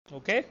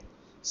Okay,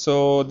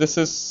 so this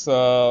is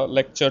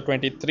lecture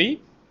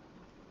 23.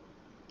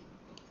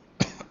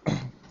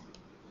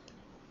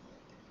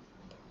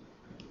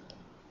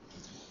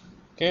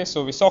 Okay,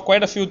 so we saw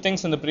quite a few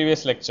things in the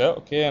previous lecture.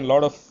 Okay, and a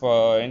lot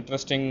of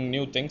interesting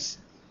new things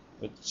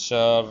which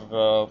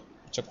are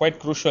quite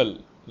crucial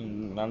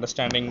in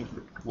understanding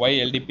why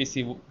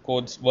LDPC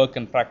codes work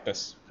in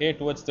practice. Okay,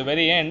 towards the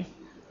very end,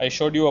 I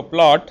showed you a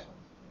plot.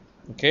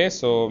 Okay,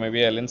 so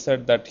maybe I'll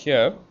insert that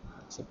here.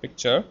 It's a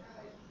picture.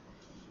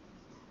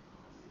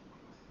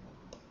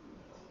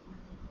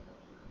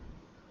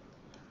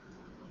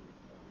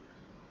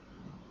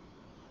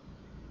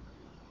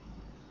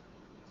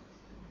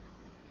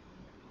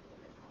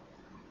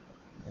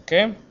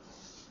 Okay,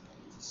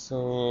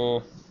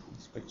 so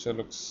this picture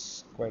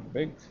looks quite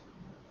big.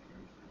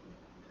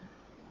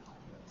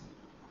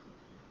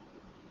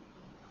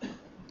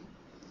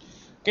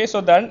 Okay, so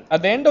then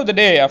at the end of the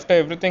day, after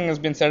everything has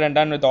been said and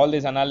done with all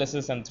these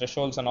analysis and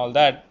thresholds and all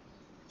that,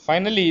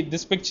 finally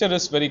this picture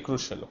is very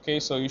crucial. Okay,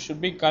 so you should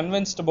be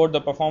convinced about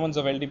the performance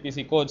of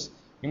LDPC codes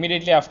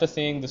immediately after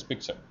seeing this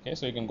picture. Okay,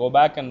 so you can go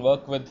back and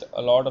work with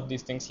a lot of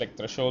these things like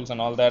thresholds and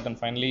all that, and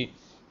finally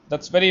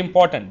that's very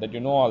important that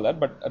you know all that.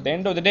 But at the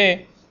end of the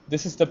day,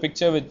 this is the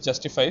picture which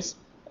justifies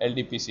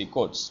LDPC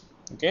codes.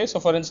 Okay, so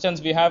for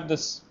instance, we have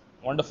this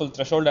wonderful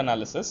threshold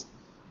analysis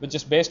which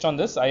is based on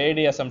this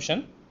IID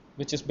assumption,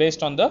 which is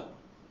based on the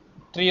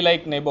tree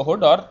like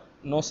neighborhood or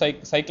no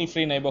cycle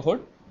free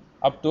neighborhood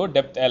up to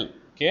depth L.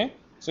 Okay,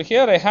 so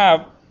here I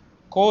have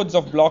codes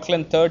of block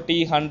length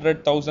 30, 100,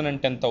 1000 and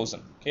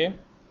 10,000. Okay,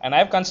 and I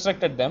have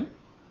constructed them.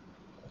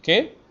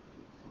 Okay,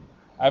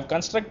 I have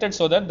constructed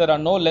so that there are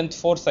no length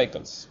 4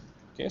 cycles.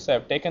 Okay, so I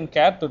have taken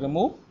care to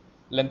remove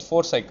length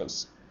 4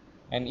 cycles,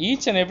 and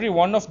each and every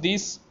one of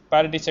these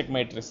parity check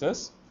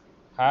matrices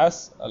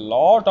has a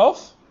lot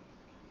of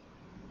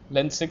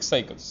length 6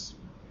 cycles.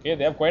 Okay,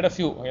 they have quite a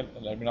few. Well,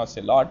 let me not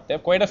say lot. They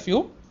have quite a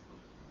few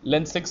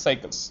length 6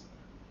 cycles.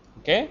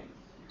 Okay,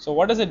 so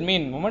what does it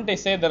mean? The moment I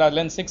say there are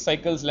length 6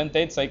 cycles, length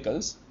 8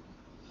 cycles,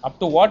 up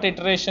to what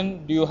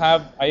iteration do you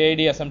have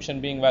IID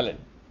assumption being valid?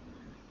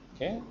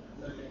 Okay,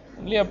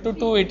 only up to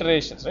 2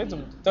 iterations, right?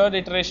 So third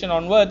iteration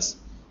onwards,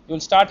 you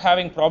will start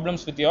having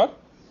problems with your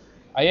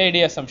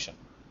IID assumption.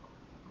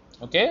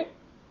 Okay,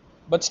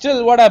 but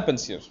still, what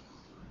happens here?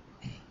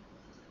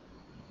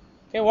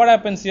 Okay, what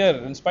happens here?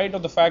 In spite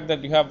of the fact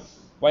that you have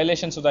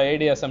violations of the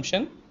IID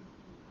assumption,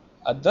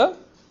 at the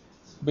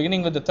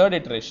beginning with the third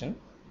iteration,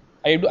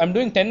 I'm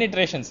doing 10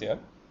 iterations here,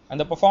 and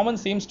the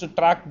performance seems to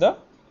track the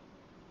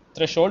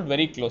threshold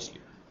very closely.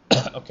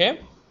 Okay,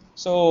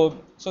 so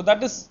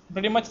that is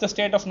pretty much the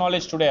state of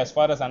knowledge today as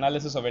far as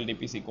analysis of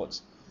LDPC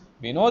codes.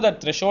 We know that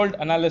threshold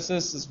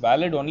analysis is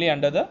valid only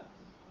under the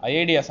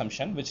IID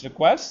assumption, which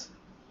requires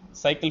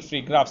cycle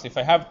free graphs. If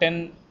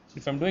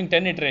I'm doing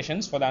 10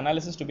 iterations for the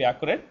analysis to be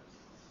accurate,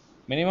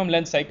 minimum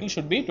length cycle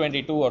should be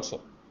 22 or so.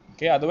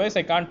 Okay, otherwise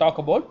I can't talk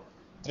about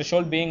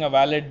threshold being a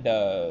valid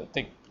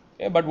thing.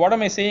 Okay, but what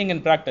am I saying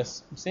in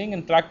practice? I'm saying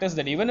in practice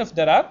that even if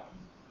there are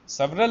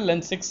several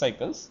length 6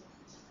 cycles,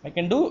 I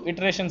can do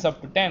iterations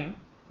up to 10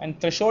 and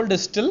threshold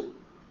is still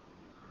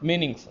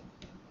meaningful.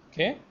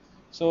 Okay,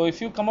 so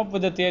if you come up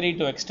with a theory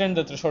to extend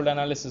the threshold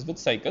analysis with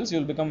cycles, you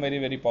will become very,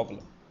 very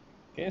popular.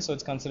 Okay, so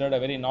it's considered a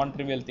very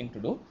non-trivial thing to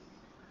do,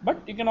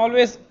 but you can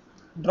always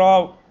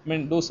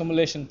do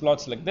simulation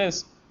plots like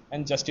this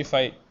and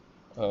justify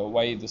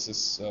why this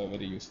is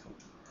very useful.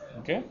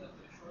 Okay,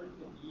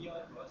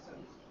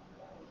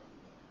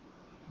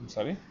 I'm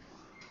sorry.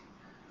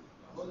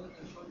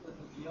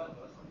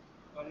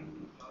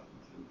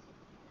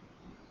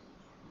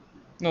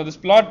 No, this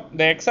plot,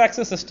 the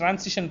x-axis is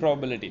transition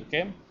probability.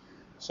 Okay,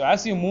 so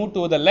as you move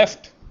to the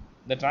left,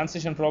 the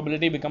transition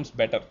probability becomes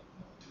better.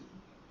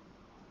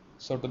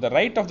 So to the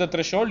right of the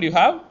threshold, you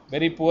have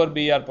very poor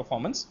BER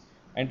performance,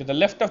 and to the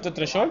left of the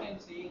threshold,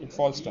 it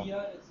falls down.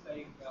 BER is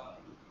like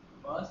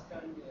burst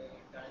and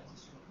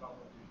transition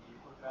probability. You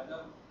could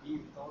rather be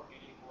without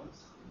any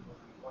holes.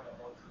 What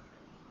about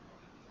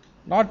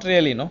Not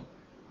really, no.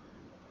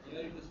 here?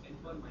 It is 10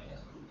 power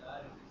minus 1.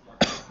 There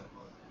it is 1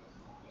 power.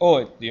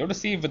 Oh, you have to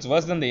see if it's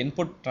worse than the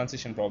input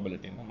transition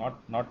probability, no?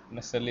 Not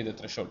necessarily the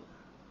threshold.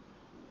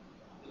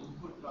 The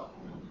input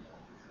probability.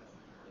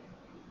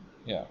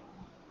 Yeah,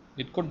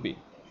 it could be.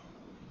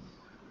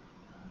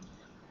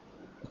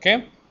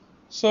 Okay,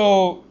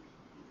 so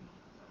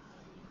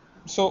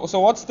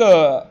what's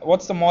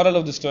the moral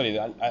of the story?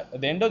 At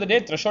the end of the day,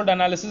 threshold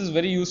analysis is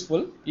very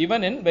useful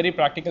even in very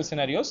practical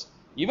scenarios.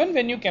 Even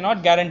when you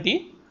cannot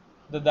guarantee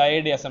that the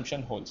IID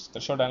assumption holds,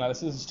 threshold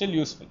analysis is still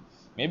useful.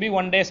 Maybe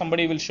one day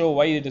somebody will show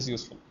why it is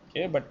useful.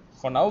 Okay, but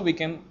for now we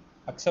can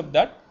accept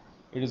that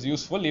it is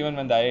useful even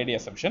when the IID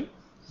assumption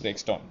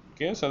breaks down.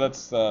 Okay, so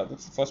that's the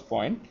first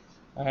point.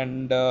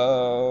 And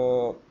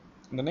the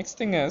next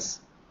thing is,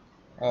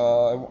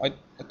 I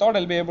thought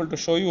I'll be able to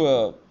show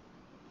you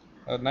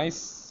a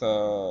nice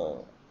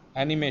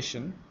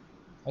animation.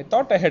 I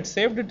thought I had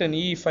saved it in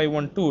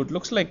E512. It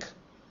looks like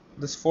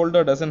this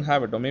folder doesn't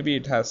have it, or maybe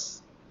it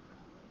has.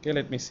 Okay,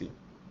 let me see.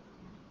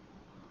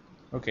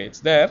 Okay, it's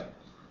there.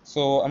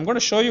 So I'm going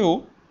to show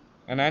you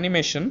an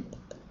animation.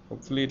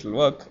 Hopefully it will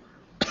work.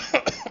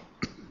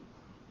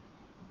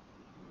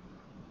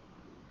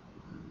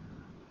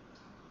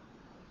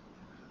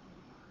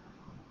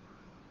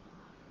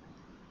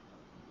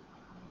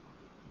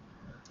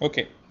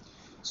 Okay.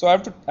 So I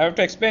have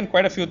to explain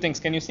quite a few things.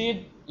 Can you see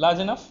it large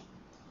enough?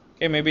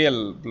 Okay, maybe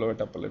I'll blow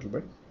it up a little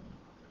bit.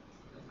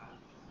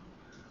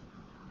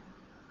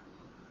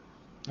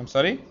 I'm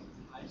sorry.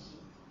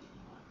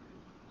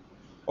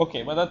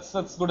 Okay, but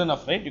that's good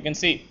enough, right? You can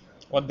see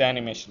what the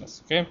animation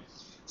is. Okay,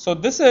 so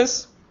this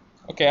is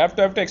okay. I have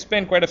to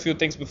explain quite a few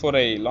things before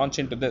I launch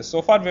into this.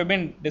 So far, we've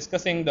been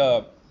discussing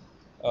the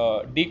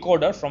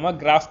decoder from a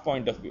graph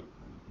point of view.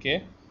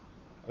 Okay,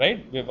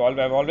 right?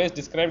 I've always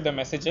described the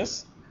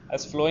messages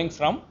as flowing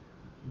from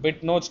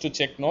bit nodes to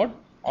check node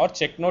or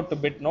check node to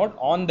bit node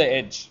on the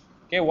edge.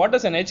 Okay, what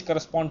does an edge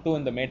correspond to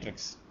in the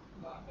matrix?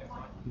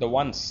 The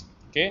ones.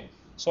 Okay,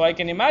 so I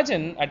can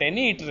imagine at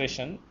any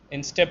iteration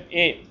in step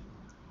A,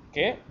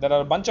 okay, there are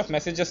a bunch of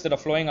messages that are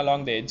flowing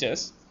along the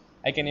edges.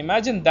 I can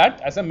imagine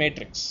that as a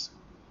matrix.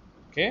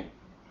 Okay,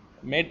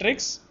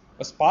 matrix,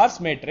 a sparse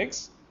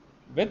matrix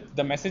with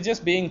the messages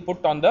being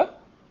put on the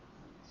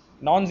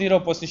non-zero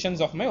positions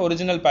of my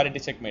original parity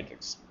check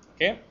matrix.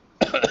 Okay.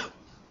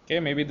 Okay,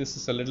 maybe this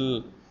is a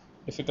little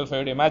difficult for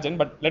you to imagine,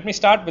 but let me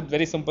start with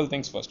very simple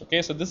things first.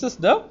 Okay, so this is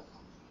the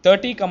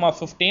 30,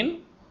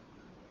 15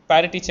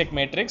 parity check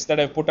matrix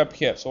that I've put up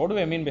here. So what do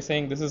I mean by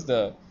saying this is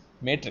the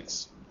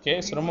matrix?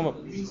 Okay, so remember,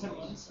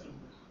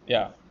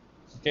 yeah.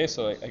 Okay,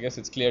 so I guess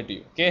it's clear to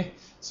you. Okay,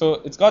 so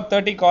it's got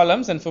 30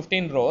 columns and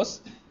 15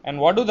 rows. And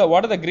what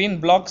are the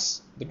green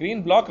blocks? The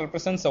green block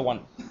represents a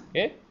 1.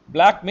 Okay,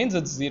 black means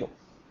it's 0.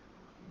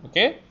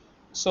 Okay,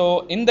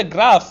 so in the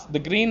graph, the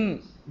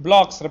green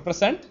blocks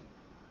represent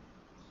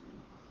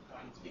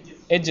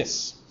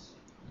edges.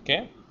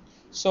 Okay,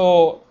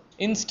 so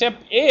in step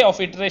A of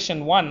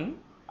iteration 1,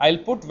 I'll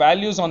put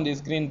values on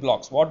these green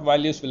blocks. What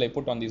values will I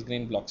put on these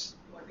green blocks?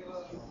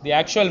 The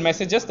actual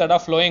messages that are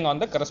flowing on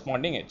the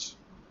corresponding edge.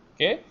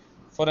 Okay,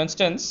 for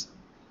instance,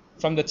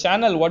 from the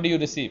channel, what do you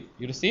receive?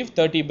 You receive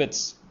 30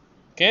 bits.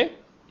 Okay,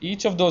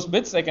 each of those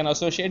bits I can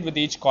associate with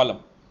each column.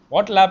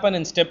 What will happen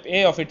in step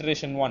A of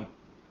iteration 1?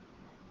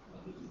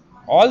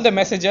 All the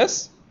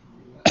messages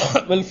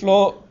will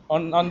flow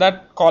on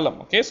that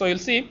column. Okay, so you'll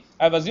see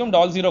I've assumed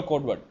all 0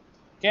 code word.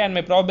 Okay, and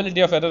my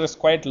probability of error is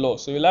quite low,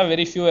 so you'll have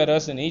very few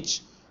errors in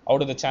each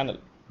out of the channel.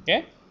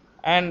 Okay,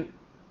 and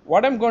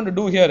what I'm going to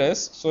do here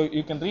is, so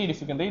you can read,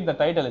 if you can read the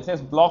title, it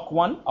says block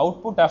 1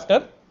 output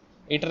after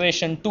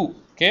iteration 2.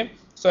 Okay,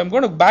 so I'm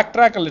going to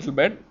backtrack a little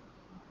bit.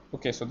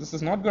 Okay, so this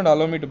is not going to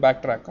allow me to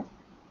backtrack. Huh?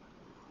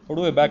 How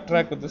do I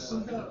backtrack with this?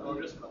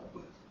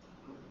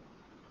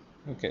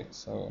 Okay,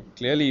 so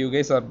clearly you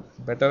guys are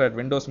better at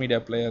Windows Media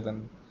Player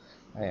than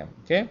I am.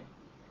 Okay,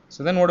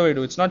 so then what do I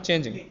do? It's not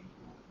changing.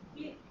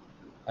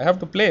 I have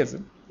to play, is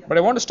it? But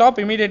I want to stop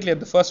immediately at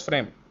the first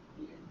frame.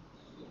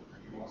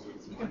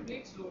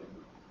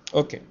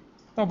 Okay,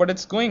 no, but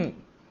it's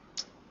going.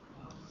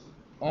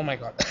 Oh my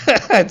god,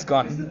 it's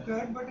gone. It's the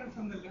third button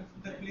from the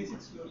left that plays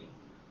it slowly.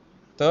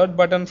 Third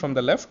button from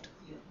the left?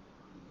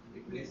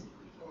 It plays it.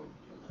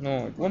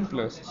 No, it won't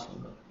play.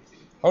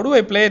 How do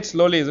I play it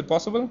slowly? Is it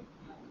possible?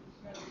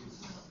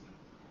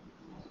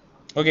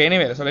 Okay,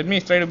 anyway, so let me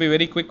try to be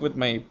very quick with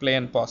my play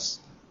and pause.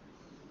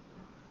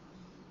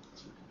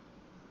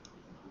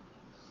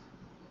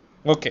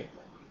 Okay.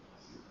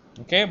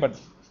 Okay, but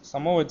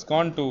somehow it's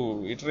gone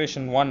to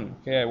iteration 1.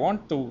 Okay, I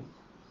want to.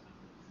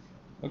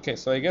 Okay,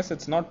 so I guess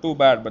it's not too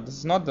bad, but this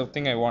is not the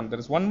thing I want. There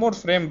is one more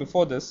frame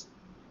before this.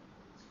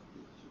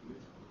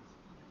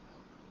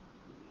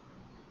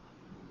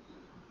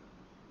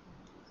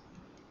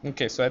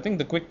 Okay, so I think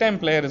the QuickTime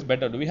player is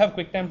better. Do we have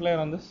QuickTime player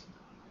on this?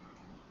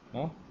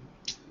 No?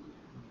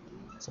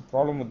 It's a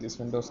problem with these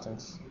Windows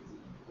things.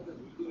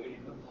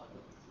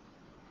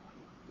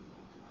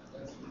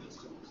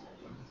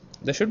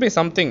 There should be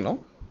something,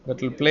 no?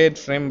 That will play it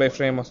frame by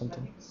frame or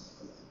something.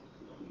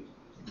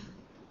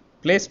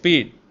 Play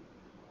speed.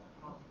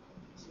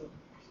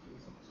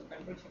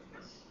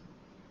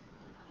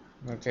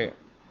 Okay.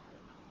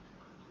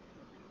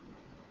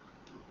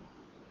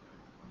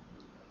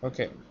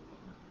 Okay.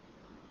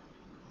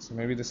 So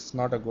maybe this is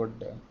not a good.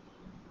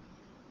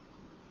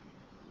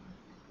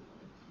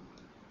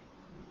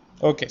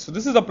 Okay, so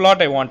this is the plot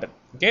I wanted.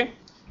 Okay,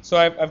 so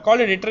I've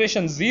called it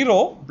iteration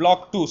 0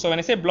 block 2. So when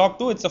I say block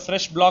 2, it's a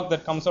fresh block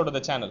that comes out of the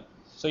channel.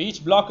 So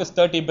each block is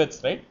 30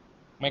 bits, right?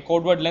 My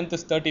code word length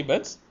is 30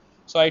 bits.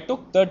 So I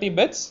took 30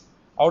 bits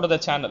out of the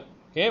channel.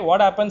 Okay, what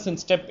happens in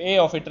step A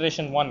of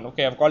iteration 1?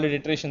 Okay, I've called it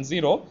iteration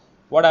 0.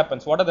 What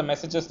happens? What are the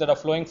messages that are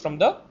flowing from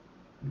the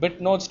bit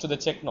nodes to the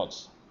check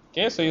nodes?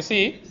 Okay, so you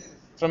see,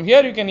 from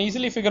here you can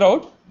easily figure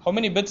out how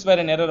many bits were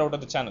in error out of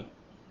the channel.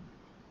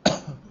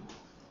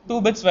 2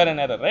 bits were in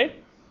error,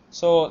 right?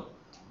 So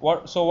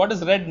what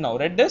is red now?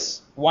 Red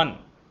is 1,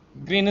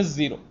 green is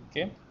 0.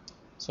 Okay,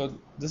 so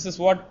this is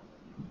what,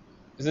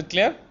 is it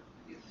clear?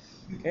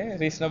 Okay,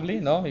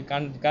 reasonably. No, you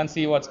can't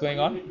see what's going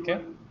on.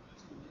 Okay,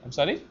 I'm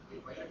sorry.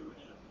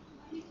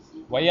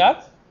 YR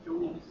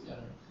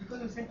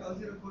 100%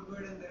 non-zero code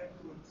word and there are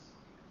two ones.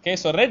 Okay,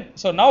 so red.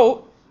 So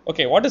now,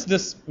 okay, what is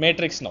this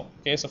matrix now?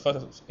 Okay, so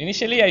first,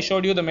 initially I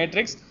showed you the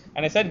matrix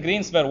and I said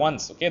greens were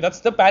ones. Okay, that's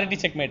the parity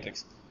check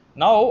matrix.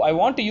 Now I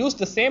want to use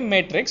the same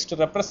matrix to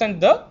represent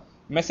the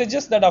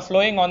messages that are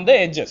flowing on the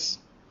edges.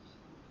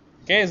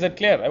 Okay, is that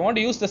clear? I want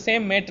to use the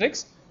same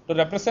matrix to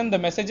represent the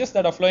messages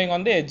that are flowing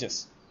on the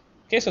edges.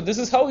 Okay, so this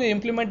is how you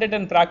implement it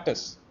in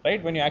practice,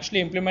 right? When you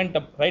actually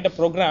write a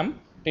program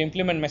to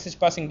implement message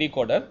passing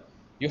decoder,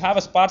 you have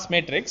a sparse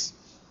matrix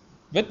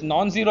with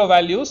non-zero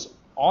values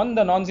on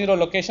the non-zero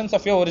locations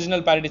of your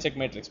original parity check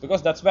matrix,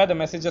 because that's where the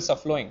messages are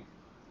flowing,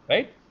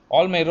 right?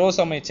 All my rows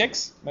are my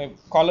checks, my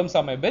columns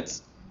are my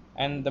bits,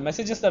 and the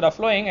messages that are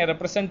flowing I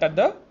represent at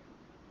the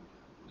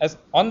as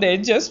on the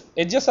edges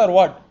are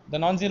what? The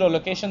non-zero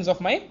locations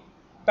of my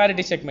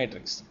parity check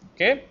matrix.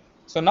 Okay,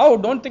 so now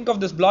don't think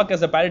of this block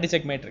as a parity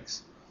check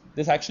matrix.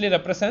 This actually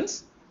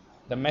represents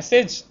the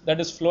message that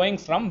is flowing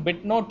from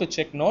bit node to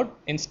check node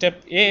in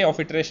step A of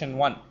iteration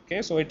 1.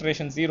 Okay, so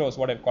iteration 0 is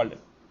what I've called it.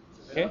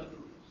 Okay,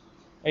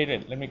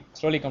 wait, let me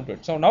slowly come to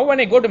it. So now when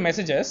I go to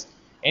messages,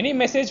 any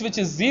message which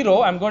is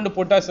 0 I'm going to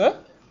put as a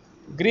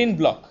green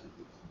block.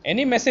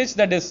 Any message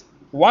that is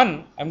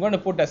 1 I'm going to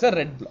put as a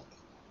red block.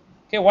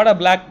 Okay, what are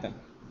black then?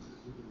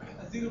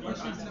 Zero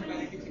questions in the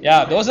parity check.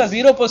 Yeah, those are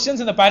 0 positions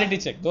in the parity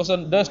check. Those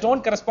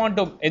don't correspond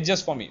to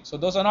edges for me. So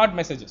those are not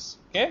messages.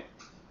 Okay,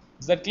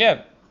 is that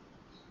clear?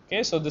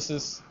 Okay, so this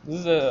is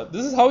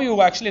how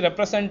you actually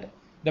represent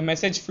the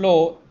message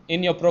flow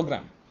in your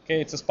program.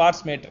 Okay, it's a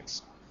sparse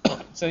matrix.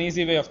 It's an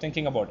easy way of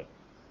thinking about it.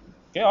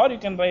 Okay, or you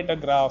can write a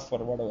graph or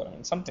whatever. I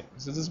mean, something.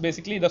 So this is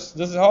basically this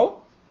is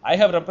how I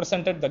have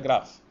represented the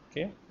graph.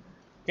 Okay,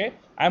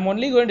 I'm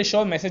only going to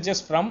show messages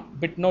from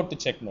bit node to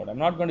check node. I'm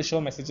not going to show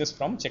messages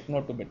from check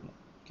node to bit node.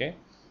 Okay,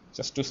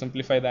 just to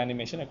simplify the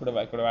animation, I could have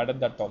added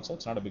that also.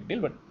 It's not a big deal,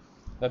 but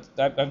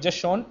that I've just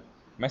shown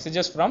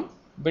messages from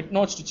bit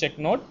nodes to check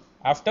node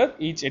after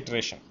each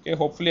iteration. Okay,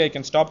 hopefully I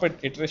can stop it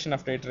iteration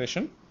after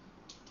iteration.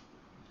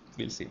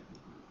 We'll see.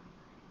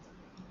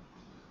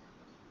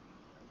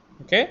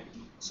 Okay,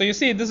 so you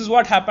see this is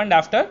what happened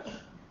after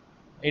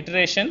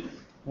iteration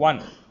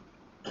 1.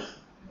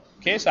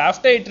 Okay, so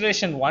after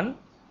iteration 1,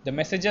 the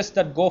messages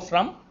that go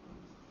from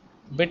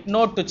bit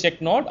node to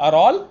check node are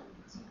all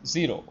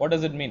 0. What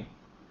does it mean?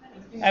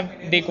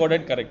 I've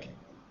decoded correctly.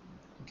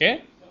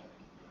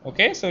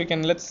 Okay, so you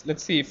can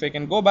let's see if I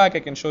can go back. I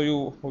can show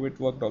you how it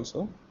worked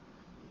also.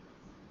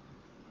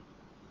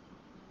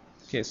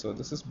 Okay, so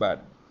this is bad.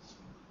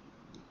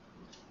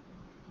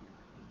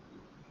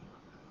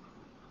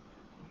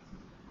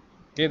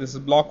 Okay, this is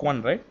block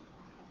 1, right?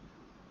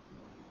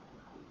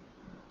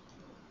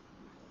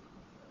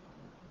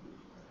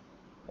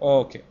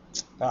 Okay.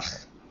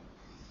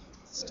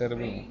 It's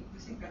terrible.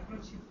 Using control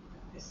shift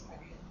this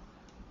again.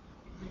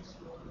 It makes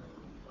slow.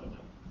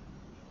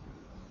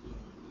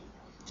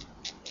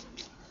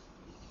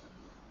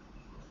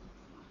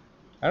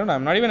 I don't know.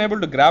 I'm not even able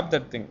to grab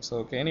that thing. So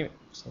okay, anyway.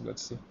 So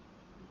let's see.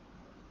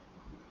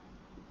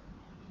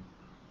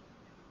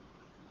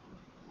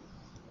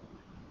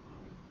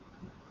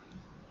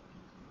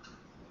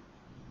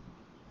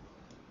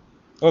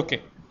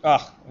 Okay.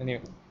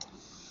 Anyway.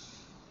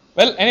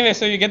 Well, anyway,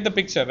 so you get the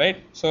picture,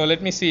 right? So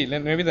let me see.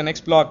 Maybe the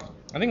next block.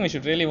 I think we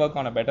should really work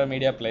on a better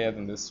media player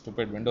than this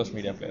stupid Windows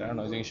media player. I don't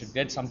know. I think you should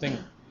get something.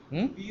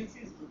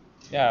 PLC is good.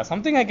 Yeah,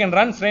 something I can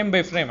run frame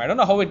by frame. I don't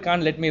know how it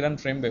can't let me run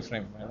frame by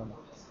frame. I don't know.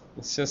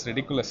 It's just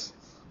ridiculous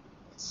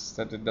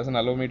that it doesn't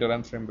allow me to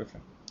run frame by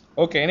frame.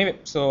 Okay, anyway,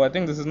 so I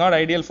think this is not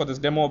ideal for this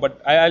demo,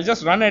 but I'll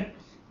just run it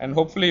and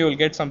hopefully you will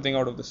get something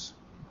out of this.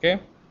 Okay.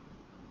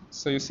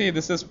 So you see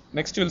this is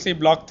next you will see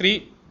block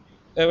 3.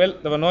 Well,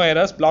 there were no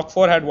errors. Block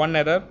 4 had one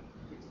error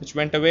which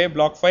went away.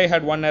 Block 5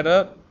 had one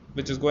error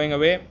which is going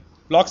away.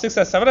 Block 6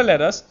 has several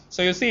errors.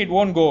 So you see it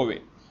won't go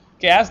away.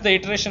 Okay, as the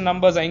iteration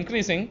numbers are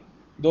increasing,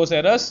 those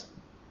errors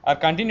are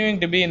continuing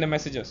to be in the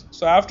messages.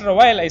 So after a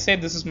while I say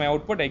this is my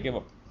output, I give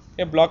up.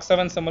 Okay, block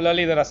 7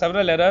 similarly there are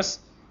several errors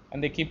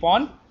and they keep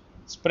on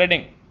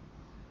spreading.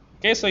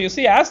 Okay, so you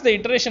see as the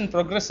iteration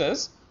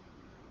progresses,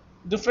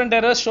 different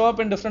errors show up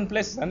in different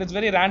places and it's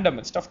very random.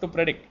 It's tough to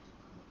predict.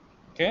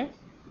 Okay,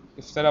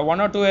 if there are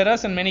 1 or 2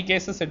 errors, in many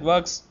cases it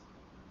works.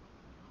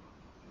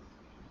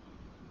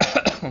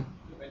 When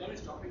are you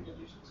stopping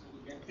iterations? When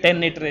you get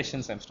 10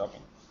 iterations I'm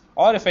stopping,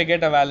 or if I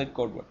get a valid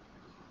code word.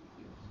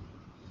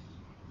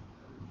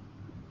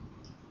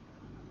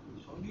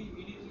 how do you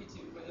immediately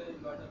check whether you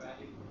got a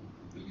valid code?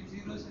 You give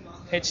zeros and all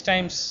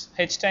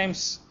H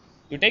times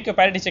you take your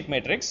parity check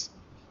matrix,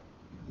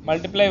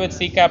 multiply with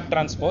C cap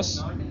transpose.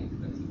 not an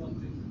expensive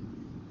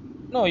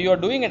operation. No, you are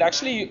doing it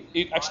actually.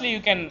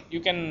 You can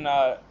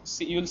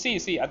see, you will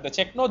see at the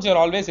check nodes you are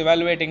always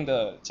evaluating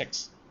the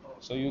checks,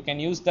 so you can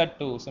use that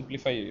to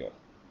simplify your.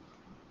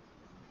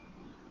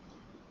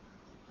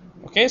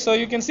 Okay, so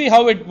you can see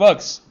how it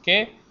works.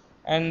 Okay,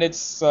 and it's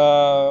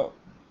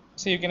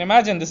so you can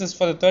imagine this is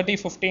for the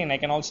 3015. I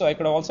could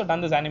have also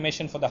done this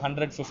animation for the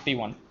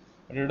 151.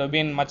 It would have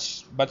been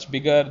much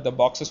bigger. The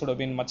boxes would have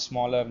been much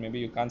smaller. Maybe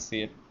you can't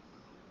see it.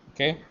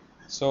 Okay,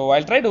 So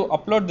I'll try to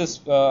upload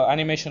this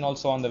animation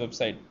also on the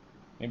website.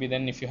 Maybe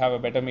then if you have a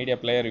better media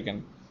player,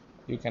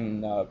 you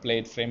can play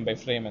it frame by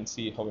frame and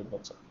see how it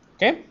works out.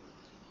 Okay.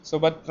 So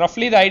but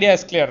roughly the idea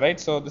is clear, right?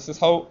 So this is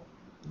how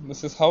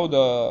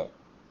the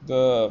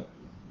the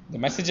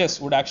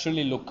messages would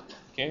actually look.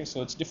 Okay.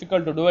 So it's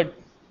difficult to do it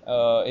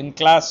in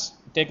class.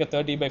 Take a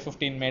 30 by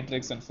 15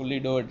 matrix and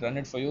fully do it, run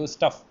it for you is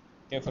tough.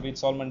 Okay. For each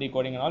Solomon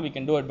decoding and all, we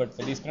can do it, but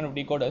for these kind of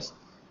decoders,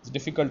 it's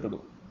difficult to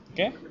do.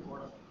 Okay.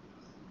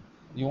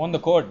 You want the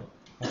code?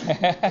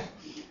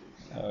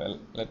 Well,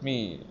 let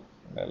me.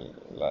 Well,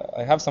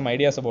 I have some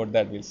ideas about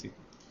that. We'll see.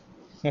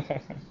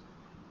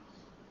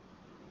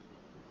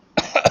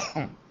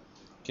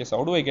 Okay, so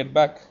how do I get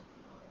back?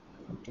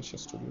 Okay,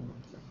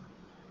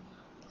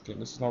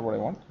 this is not what I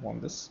want. I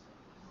want this.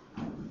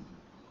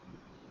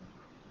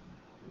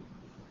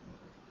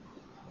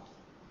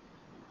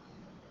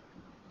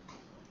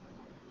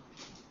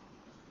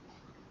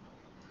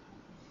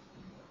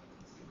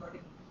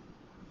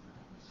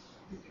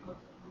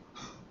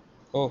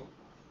 Oh,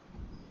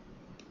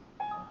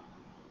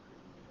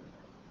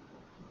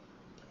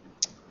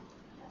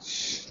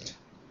 shit.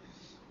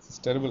 This is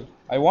terrible.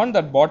 I want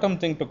that bottom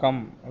thing to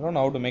come. I don't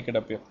know how to make it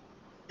appear.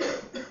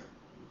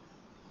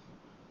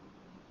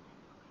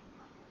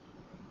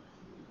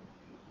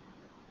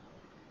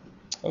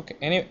 Okay,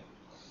 anyway,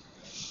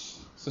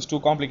 this is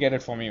too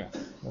complicated for me, man.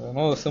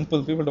 No,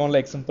 simple people don't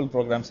like simple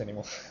programs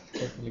anymore.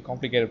 Really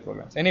complicated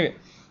programs. Anyway,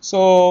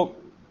 so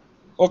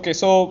okay,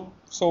 so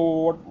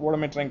what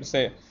am I trying to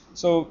say?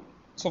 So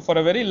for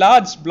a very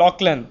large block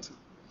length,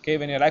 okay,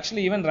 when you're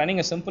actually even running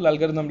a simple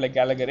algorithm like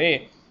Gallagher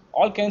A,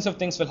 all kinds of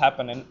things will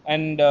happen,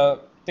 and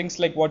things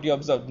like what you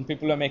observed. And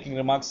people were making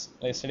remarks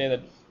yesterday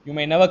that you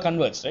may never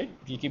converge, right?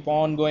 It will keep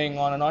on going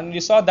on and on. And you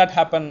saw that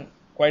happen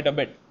quite a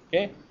bit.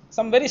 Okay,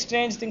 some very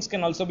strange things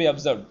can also be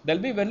observed. There'll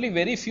be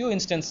very few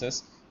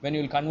instances when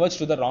you will converge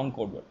to the wrong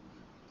code word.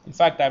 In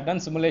fact, I've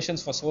done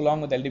simulations for so long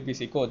with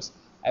LDPC codes.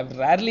 I've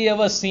rarely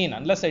ever seen,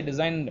 unless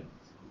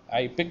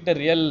I picked a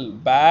real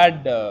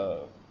bad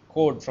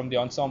code from the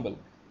ensemble,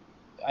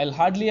 I'll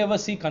hardly ever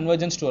see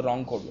convergence to a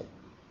wrong code word.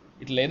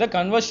 It will either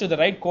converge to the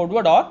right code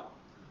word or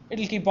it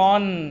will keep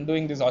on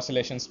doing these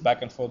oscillations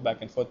back and forth, back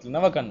and forth. It will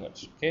never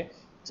converge. Okay,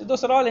 so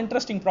those are all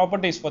interesting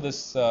properties for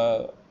this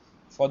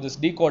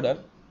decoder,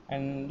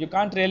 and you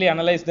can't really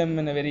analyze them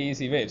in a very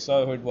easy way.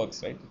 So how it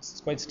works, right?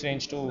 It's quite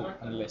strange to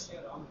analyze.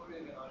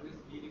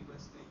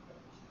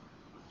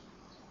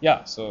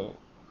 Yeah, so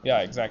yeah,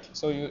 exactly.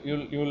 So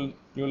you'll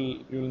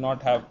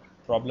not have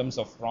problems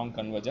of wrong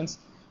convergence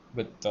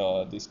with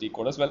these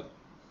decoders. Well,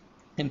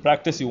 in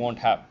practice you won't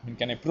have. I mean,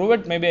 can I prove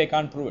it? Maybe I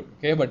can't prove it.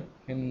 Okay, but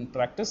in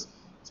practice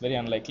it's very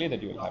unlikely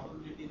that you will have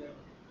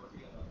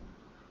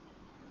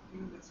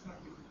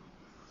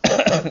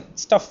it.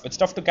 It's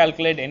tough to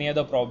calculate any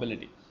other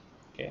probability.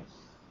 Okay.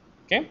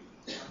 Okay.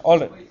 All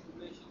right.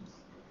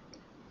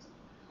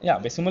 Yeah,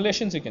 by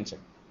simulations you can check.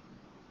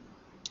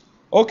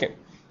 Okay.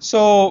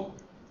 So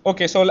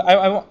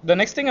the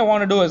next thing I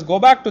want to do is go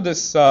back to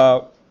this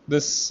PL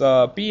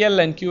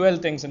and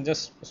QL things and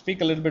just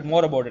speak a little bit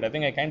more about it. I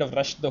think I kind of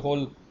rushed the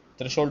whole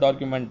threshold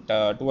argument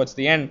towards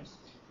the end,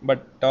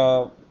 but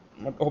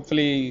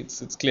hopefully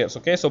it's clear.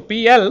 Okay, so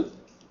PL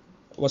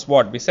was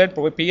what we said.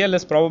 PL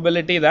is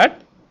probability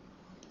that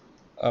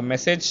a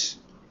message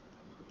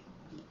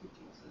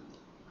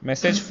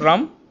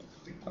from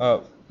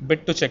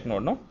bit to check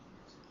node, no,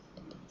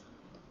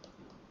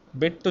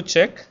 bit to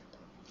check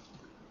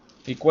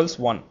equals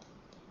 1.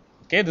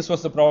 Okay, this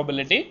was the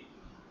probability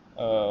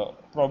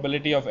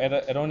of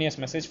erroneous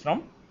message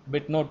from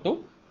bit node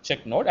to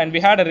check node, and we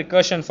had a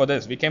recursion for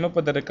this. We came up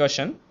with the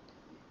recursion.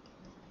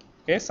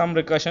 Okay, some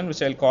recursion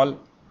which I'll call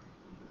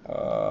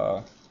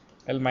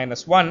L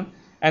minus 1,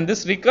 and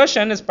this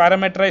recursion is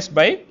parameterized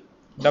by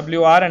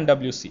WR and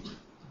WC,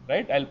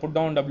 right? I'll put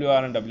down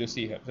WR and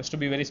WC here just to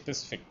be very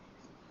specific.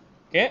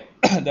 Okay,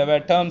 there were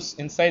terms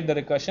inside the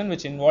recursion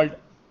which involved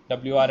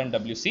WR and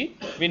WC.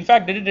 We in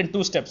fact did it in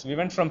two steps. We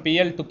went from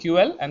PL to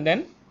QL and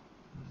then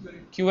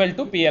QL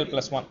to PL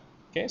plus 1.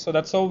 Okay, so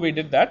that's how we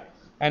did that,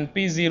 and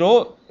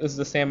P0 is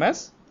the same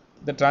as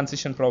the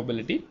transition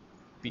probability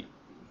P.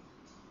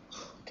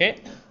 Okay,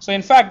 so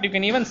in fact you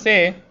can even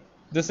say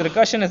this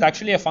recursion is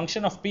actually a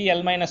function of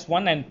PL minus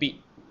 1 and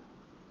P.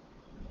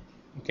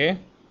 Okay,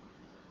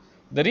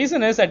 the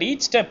reason is at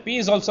each step P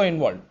is also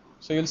involved.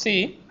 So you'll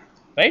see,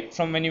 right,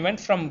 from when you went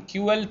from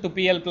QL to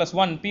PL plus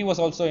 1, P was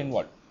also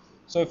involved.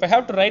 So if I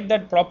have to write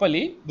that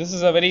properly, this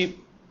is a very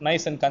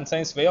nice and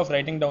concise way of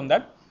writing down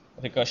that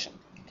recursion.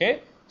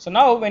 Okay, so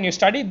now when you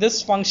study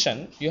this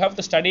function, you have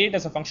to study it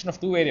as a function of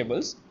two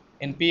variables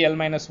in PL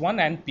minus 1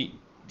 and P.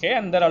 Okay,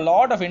 and there are a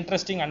lot of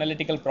interesting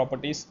analytical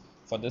properties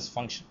for this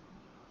function.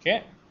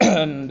 Okay,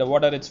 and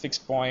what are its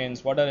fixed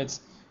points, what are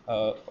its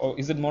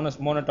is it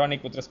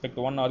monotonic with respect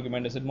to one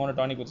argument, is it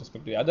monotonic with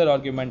respect to the other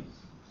argument,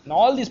 and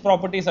all these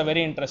properties are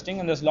very interesting,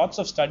 and there's lots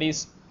of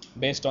studies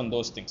based on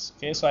those things.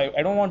 Okay, so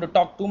I don't want to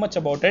talk too much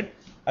about it.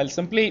 I'll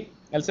simply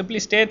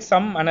state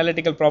some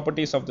analytical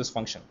properties of this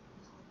function.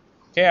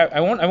 Okay, I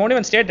won't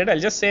even state it. I'll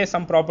just say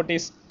some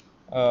properties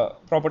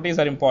properties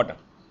are important.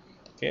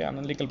 Okay,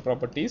 analytical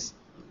properties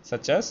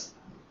such as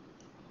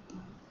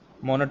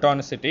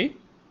monotonicity,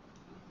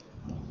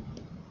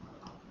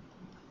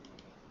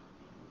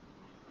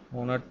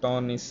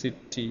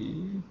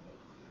 monotonicity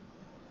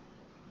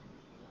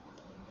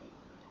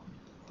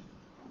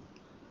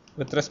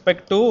with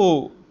respect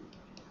to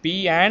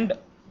P and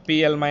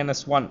PL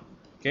minus 1.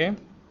 Okay,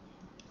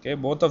 okay,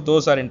 both of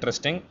those are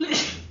interesting.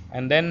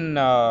 And then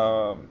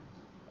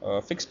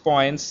fixed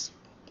points.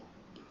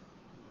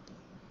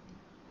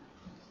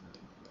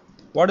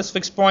 What is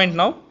fixed point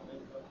now?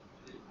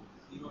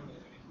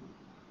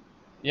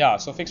 Yeah,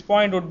 so fixed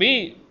point would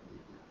be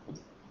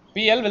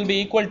PL will be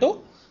equal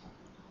to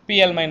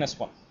PL minus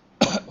 1.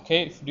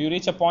 Okay, if you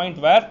reach a point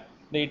where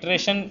the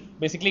iteration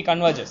basically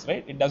converges,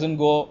 right? It doesn't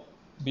go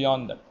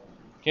beyond that.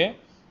 Okay,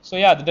 so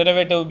yeah, the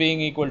derivative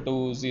being equal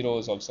to 0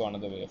 is also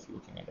another way of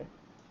looking at it.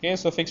 Okay,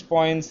 so fixed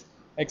points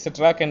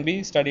etc can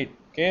be studied.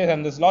 Okay,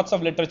 and there's lots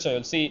of literature.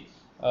 You'll see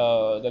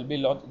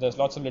there's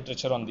lots of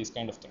literature on these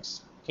kind of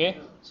things. Okay,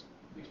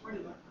 Which point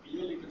is not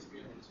PL equals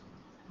PL minus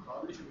 1?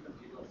 Probably should become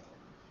 0.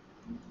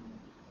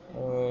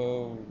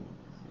 uh,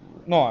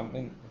 no, I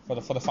mean for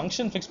the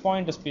function fixed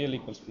point is PL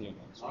equals PL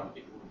minus 1. Not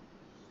the code.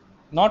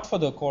 Not for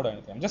the code or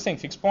anything. I'm just saying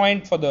fixed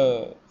point for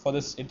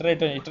this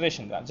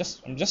iteration. I'm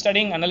just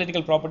studying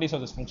analytical properties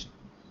of this function.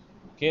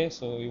 Okay,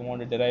 so you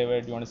want to derive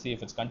it, you want to see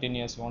if it's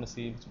continuous, you want to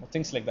see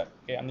things like that.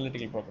 Okay,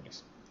 analytical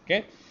properties.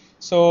 Okay,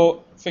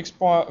 so fixed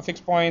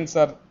points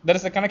are, there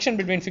is a connection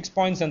between fixed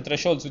points and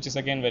thresholds, which is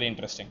again very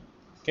interesting.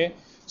 Okay,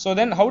 so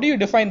then how do you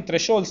define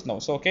thresholds now?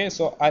 So okay,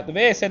 so the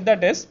way I said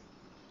that is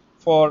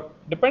for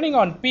depending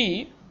on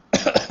P.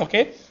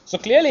 Okay, so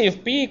clearly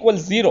if P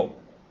equals 0,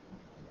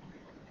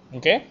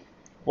 okay,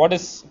 what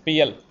is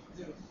PL?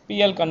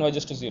 PL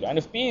converges to 0. And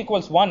if P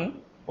equals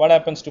 1, what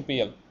happens to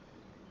PL?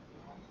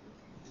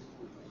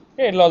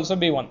 Okay, it will also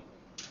be 1,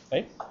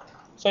 right?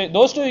 So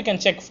those two you can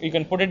check, you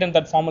can put it in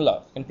that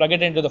formula, you can plug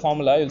it into the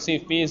formula, you'll see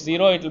if P is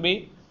 0, it will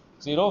be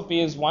 0, if P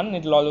is 1,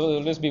 it will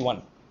always be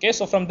 1. Okay,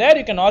 so from there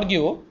you can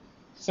argue,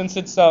 since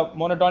it's a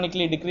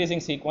monotonically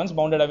decreasing sequence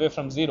bounded away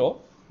from 0,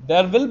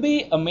 there will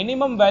be a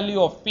minimum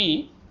value of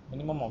P,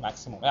 minimum or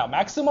maximum? Yeah,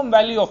 maximum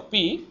value of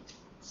P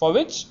for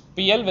which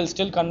PL will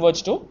still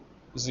converge to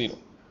 0.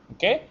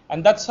 Okay,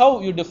 and that's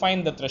how you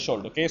define the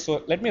threshold. Okay,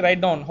 so let me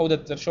write down how the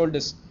threshold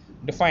is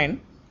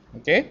defined.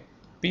 Okay,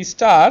 P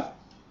star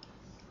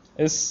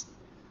is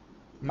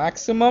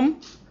maximum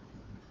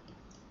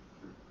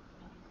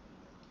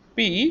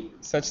P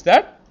such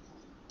that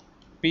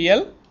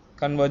PL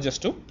converges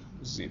to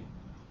 0.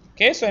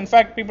 Okay, so in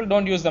fact people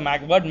don't use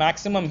the word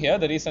maximum here.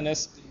 The reason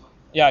is,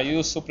 yeah, you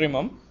use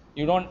supremum.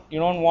 You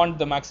don't want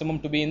the maximum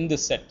to be in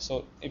this set.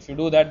 So if you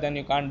do that, then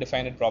you can't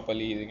define it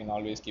properly. You can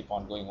always keep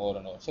on going over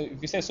and over. So if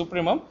you say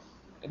supremum,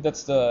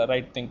 that's the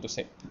right thing to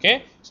say.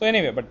 Okay, so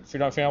anyway, but if you're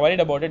not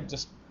worried about it,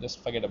 just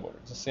forget about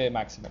it. Just say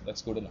maximum.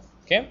 That's good enough.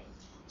 Okay,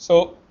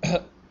 so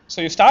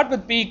so you start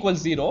with P equals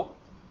 0,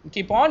 you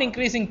keep on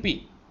increasing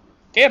P.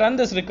 Okay, run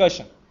this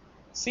recursion.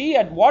 See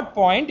at what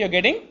point you're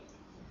getting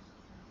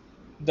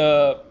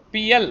the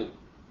PL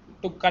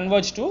to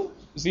converge to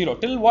 0.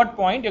 Till what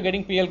point you're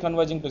getting PL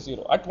converging to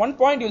 0. At one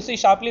point you'll see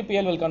sharply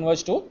PL will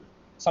converge to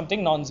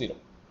something non-zero.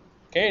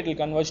 Okay, it will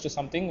converge to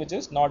something which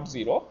is not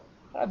 0.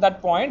 At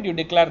that point you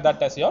declare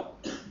that as your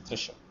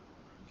threshold.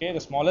 Okay, the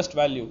smallest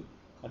value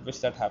at which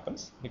that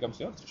happens becomes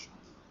your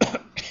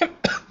threshold.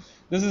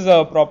 This is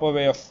a proper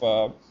way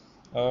of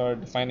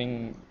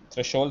defining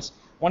thresholds.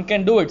 One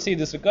can do it. See,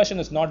 this recursion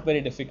is not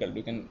very difficult.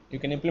 You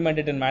can implement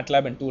it in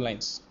MATLAB in 2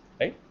 lines,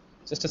 right?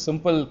 Just a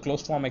simple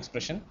closed form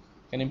expression.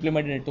 You can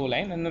implement it in 2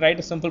 lines and write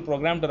a simple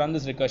program to run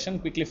this recursion.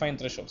 Quickly find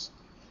thresholds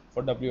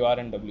for WR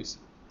and WC.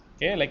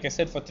 Okay, like I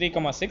said, for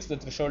 3,6 the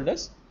threshold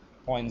is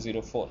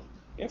 0.04.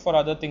 Okay, for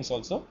other things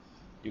also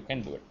you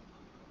can do it.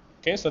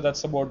 Okay, so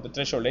that's about the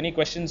threshold. Any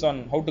questions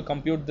on how to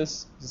compute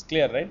this? This is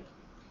clear, right?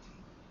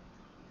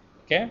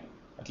 Okay,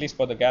 at least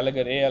for the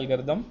Gallagher A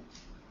algorithm,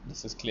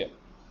 this is clear.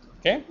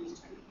 Okay.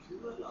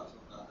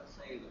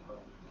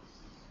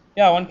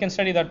 Yeah, one can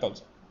study that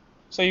also.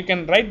 So you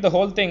can write the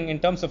whole thing in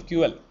terms of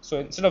QL. So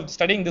instead of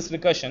studying this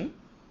recursion,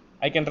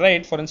 I can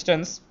write, for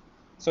instance,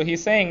 so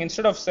he's saying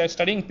instead of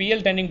studying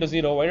PL tending to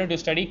 0, why don't you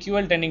study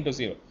QL tending to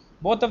 0?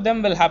 Both of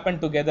them will happen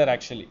together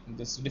actually.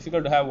 It's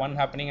difficult to have one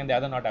happening and the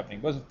other not happening.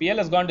 Because if PL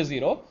has gone to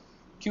 0,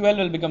 QL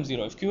will become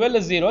 0. If QL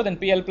is 0, then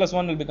PL plus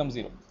 1 will become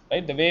 0.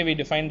 Right? The way we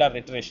defined our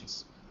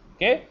iterations.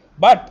 Okay?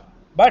 But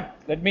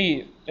let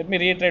me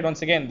reiterate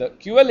once again, the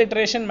QL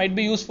iteration might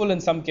be useful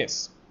in some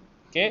case.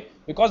 Okay,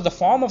 because the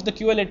form of the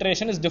QL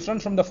iteration is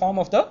different from the form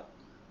of the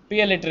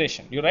PL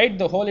iteration. You write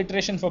the whole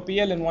iteration for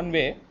PL in one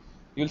way,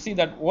 you'll see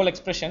that whole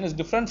expression is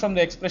different from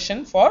the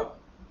expression for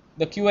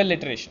the QL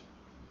iteration.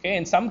 Okay,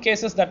 in some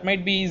cases that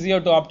might be easier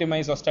to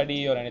optimize or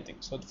study or anything.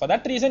 So for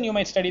that reason, you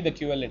might study the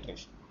QL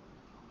iteration.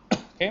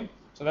 Okay,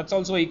 so that's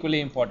also equally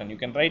important. You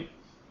can write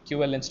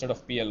QL instead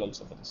of PL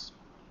also for this.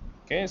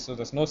 Okay, so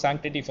there's no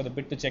sanctity for the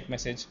bit to check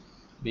message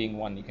being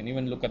 1. You can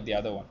even look at the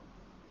other one.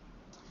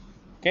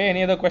 Okay,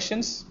 any other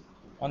questions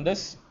on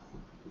this?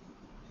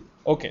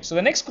 Okay, so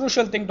the next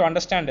crucial thing to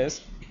understand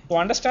is to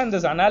understand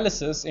this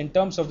analysis in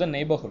terms of the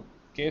neighborhood.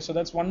 Okay, so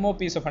that's one more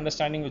piece of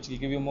understanding which will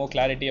give you more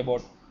clarity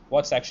about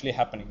what's actually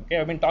happening. Okay,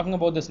 I've been talking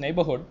about this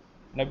neighborhood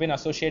and I've been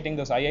associating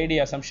this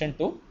IID assumption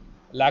to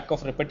lack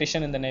of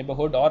repetition in the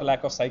neighborhood or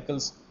lack of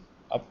cycles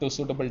up to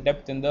suitable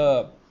depth in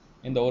the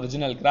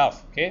original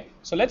graph. Okay,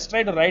 so let's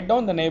try to write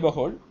down the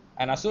neighborhood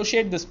and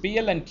associate this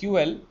PL and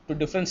QL to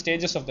different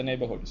stages of the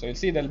neighborhood. So you'll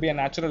see there'll be a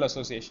natural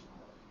association.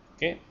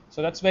 Okay,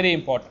 so that's very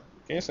important.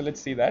 Okay, so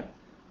let's see that.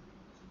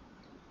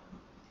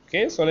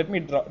 Okay, so let me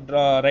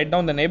write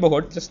down the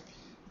neighborhood.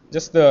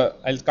 Just the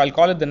I'll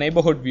call it the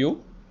neighborhood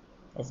view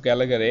of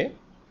Gallagher A.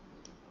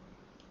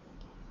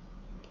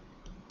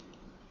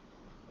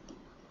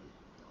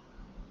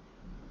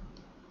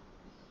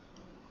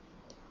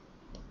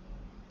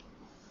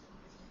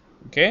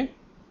 Okay,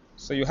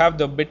 so you have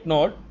the bit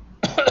node.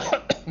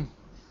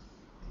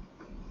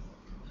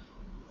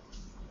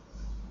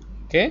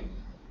 Okay,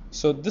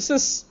 so this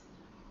is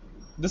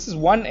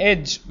one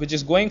edge which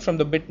is going from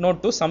the bit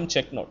node to some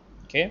check node.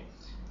 Okay,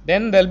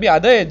 then there'll be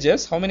other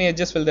edges. How many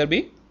edges will there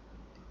be?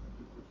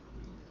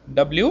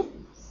 W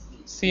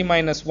C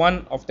minus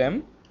 1 of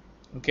them.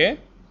 Okay,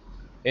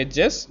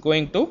 edges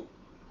going to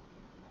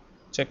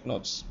check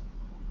nodes.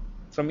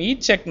 From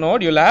each check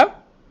node you'll have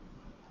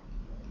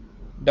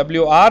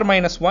WR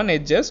minus 1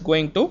 edges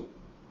going to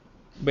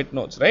bit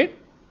nodes, right?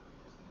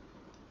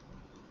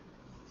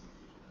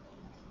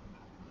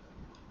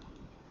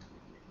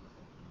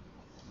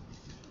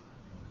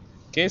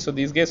 Okay, so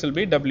these guys will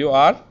be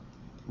WR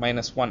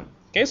minus 1.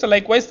 Okay, so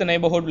likewise the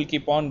neighborhood will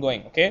keep on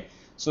going. Okay,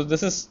 so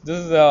this is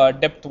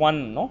depth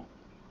 1, no?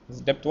 This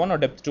is depth 1 or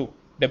depth 2?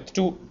 Depth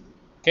 2.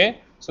 Okay,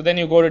 so then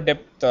you go to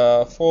depth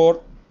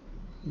 4,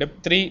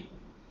 depth 3,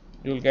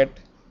 you will get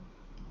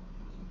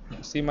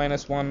C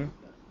minus 1.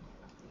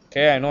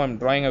 Okay, I know I'm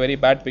drawing a very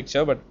bad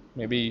picture, but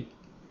maybe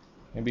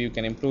you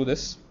can improve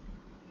this.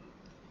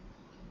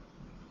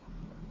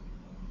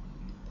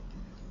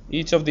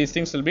 Each of these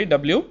things will be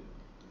W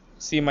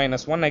C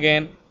minus 1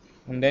 again,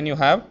 and then you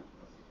have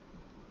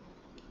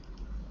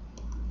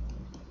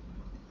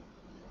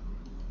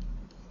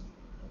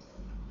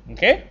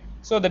okay,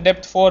 so the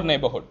depth 4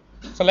 neighborhood.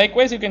 So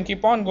likewise you can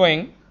keep on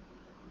going,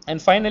 and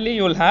finally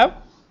you will have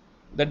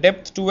the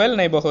depth 12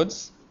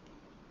 neighborhoods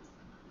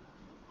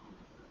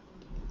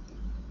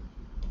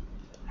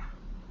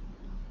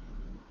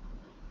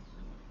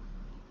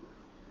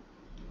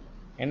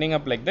ending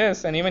up like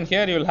this, and even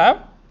here you will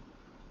have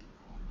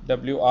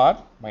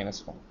WR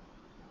minus 1.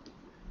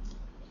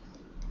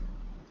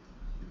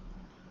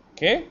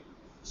 Okay,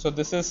 so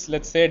this is,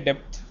 let's say,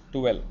 depth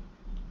 12.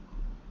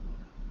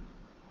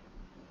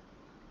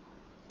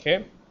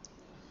 Okay,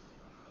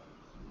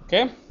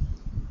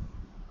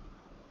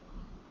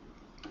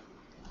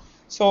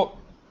 so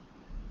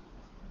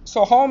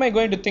how am I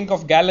going to think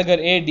of Gallagher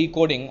A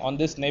decoding on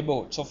this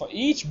neighborhood? So for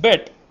each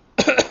bit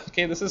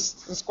okay, this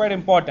is quite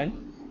important.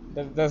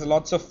 There's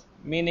lots of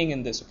meaning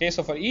in this. Okay,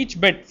 so for each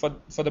bit,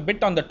 for the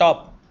bit on the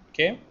top,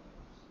 okay,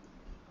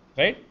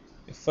 right,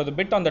 for the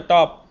bit on the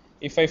top,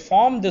 if I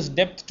form this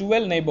depth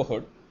 12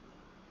 neighborhood,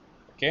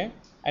 okay,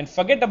 and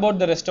forget about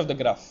the rest of the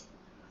graph,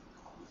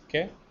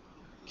 okay,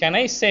 can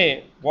I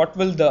say what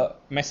will the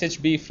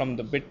message be from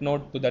the bit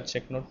node to that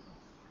check node?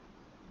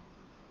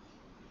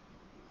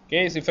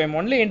 Okay, so if I'm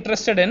only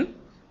interested in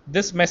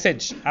this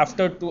message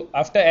after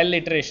L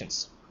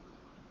iterations,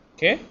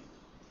 okay,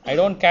 I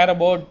don't care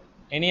about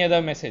any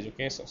other message.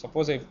 Okay, so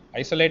suppose I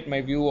isolate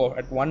my view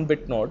at one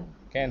bit node,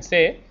 okay, and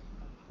say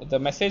the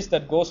message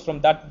that goes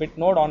from that bit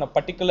node on a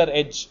particular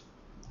edge,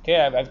 okay,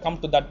 I've come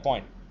to that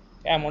point.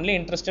 Okay, I'm only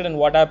interested in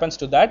what happens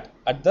to that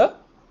at the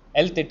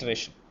Lth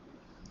iteration.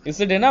 Is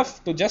it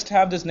enough to just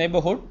have this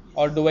neighborhood,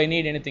 or do I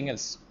need anything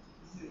else?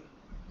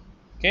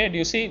 Okay, do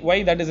you see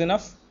why that is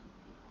enough?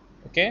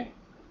 Okay,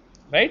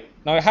 right,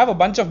 now I have a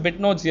bunch of bit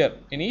nodes here.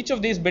 In each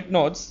of these bit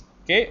nodes,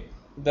 okay,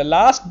 the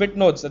last bit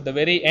nodes at the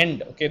very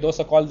end, okay,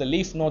 those are called the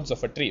leaf nodes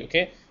of a tree.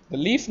 Okay, the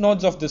leaf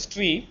nodes of this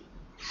tree,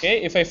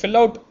 okay, if I fill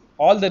out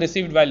all the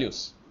received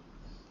values,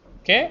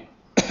 okay,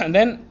 and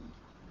then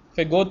if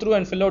I go through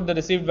and fill out the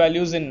received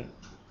values in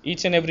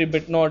each and every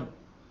bit node,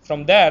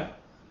 from there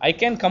I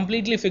can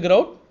completely figure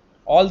out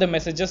all the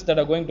messages that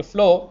are going to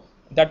flow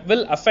that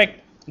will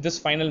affect this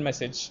final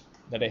message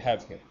that I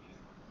have here.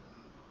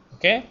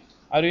 Okay,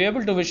 are you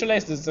able to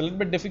visualize this? It's a little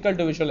bit difficult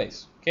to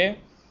visualize. Okay,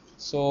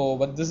 so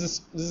but this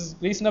is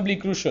reasonably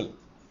crucial.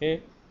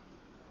 Okay,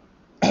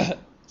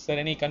 is there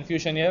any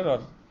confusion here, or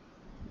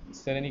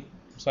is there any,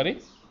 sorry?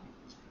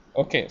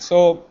 Okay,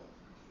 so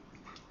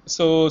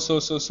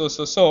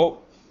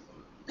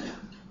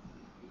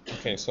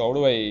okay, so how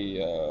do I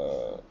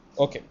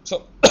okay,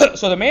 so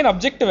so the main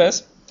objective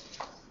is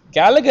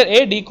Gallagher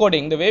A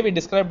decoding. The way we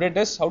described it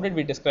is, how did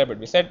we describe it?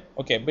 We said,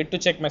 okay, bit to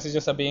check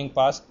messages are being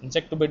passed, and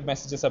check to bit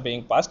messages are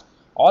being passed.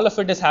 All of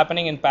it is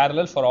happening in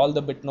parallel for all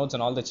the bit nodes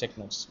and all the check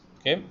nodes.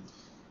 Okay,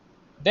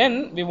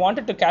 then we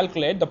wanted to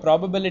calculate the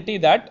probability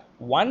that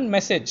one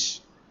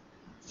message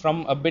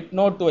from a bit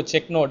node to a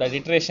check node at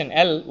iteration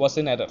L was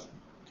in error.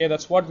 Okay,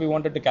 that's what we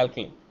wanted to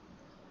calculate.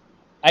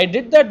 I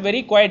did that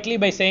very quietly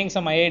by saying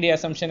some IID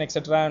assumption,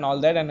 etc., and all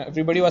that, and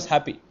everybody was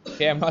happy.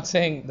 Okay, I'm not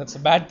saying that's a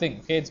bad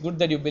thing. Okay, it's good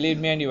that you believed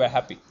me and you were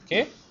happy.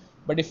 Okay,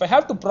 but if I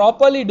have to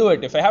properly do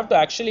it, if I have to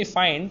actually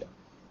find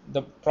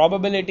the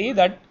probability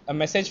that a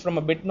message from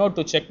a bit node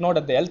to check node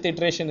at the nth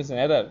iteration is an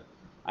error,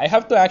 I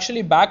have to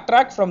actually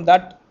backtrack from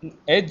that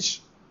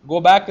edge,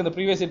 go back in the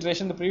previous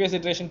iteration, previous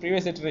iteration,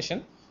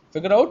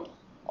 figure out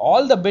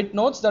all the bit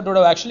nodes that would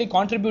have actually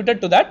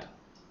contributed to that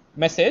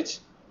message,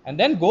 and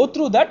then go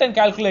through that and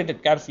calculate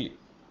it carefully.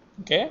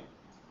 Okay,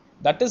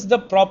 that is the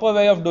proper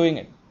way of doing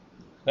it,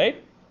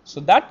 right?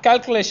 So that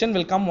calculation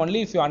will come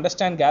only if you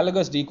understand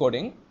Gallagher's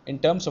decoding in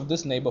terms of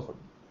this neighborhood.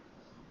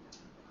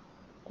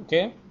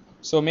 Okay,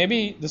 so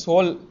maybe this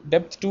whole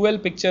depth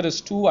 2L picture is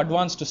too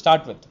advanced to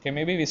start with. Okay,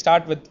 maybe we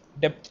start with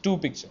depth 2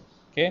 picture.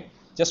 Okay,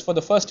 just for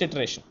the first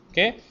iteration.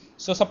 Okay,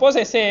 so suppose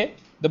I say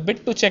the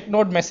bit to check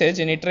node message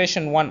in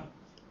iteration 1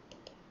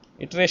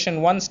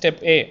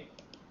 step A.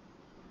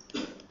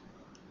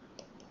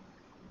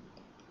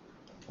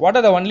 What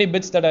are the only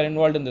bits that are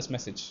involved in this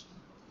message?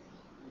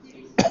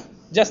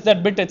 Just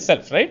that bit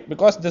itself, right?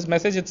 Because this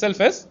message itself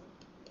is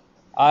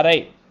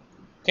Ri.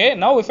 Okay,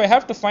 now if I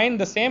have to find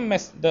the same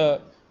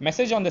the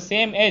message on the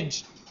same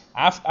edge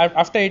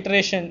after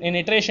iteration, in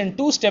iteration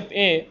 2 step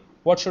A,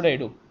 what should I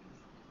do?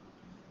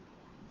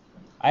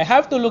 I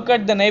have to look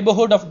at the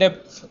neighborhood of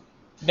depth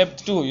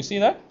 2. You see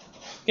that?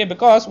 Okay,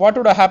 because what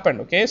would have happened?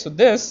 Okay, so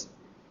this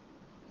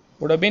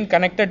would have been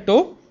connected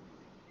to,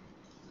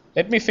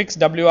 let me fix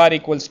WR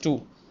equals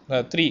 3.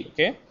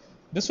 Okay,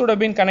 this would have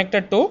been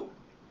connected to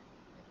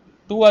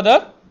 2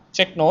 other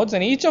check nodes,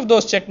 and each of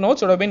those check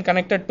nodes would have been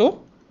connected to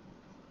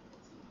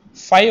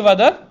 5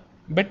 other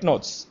bit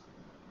nodes.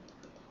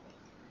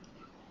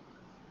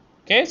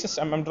 Okay,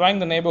 so I'm drawing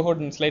the neighborhood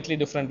in a slightly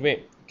different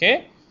way.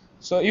 Okay,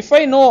 so if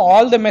I know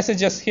all the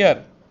messages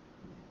here,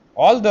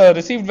 all the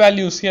received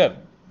values here,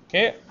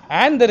 okay,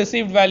 and the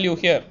received value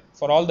here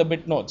for all the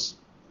bit nodes,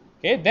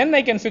 okay, then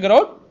I can figure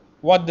out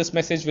what this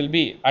message will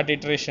be at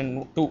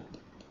iteration 2.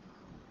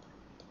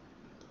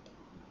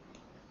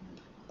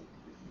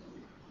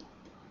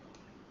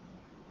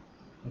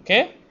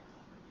 Okay,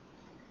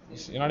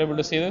 you're not able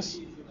to see this?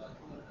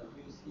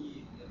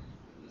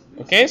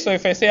 Okay, so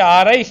if I say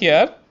Ri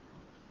here,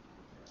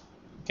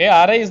 okay,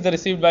 Ri is the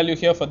received value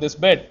here for this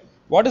bit.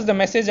 What is the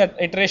message at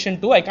iteration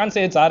 2? I can't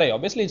say it's Ri.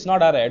 Obviously, it's not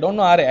Ri. I don't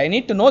know Ri. I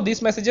need to know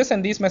these messages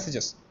and these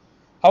messages.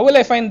 How will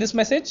I find this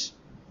message?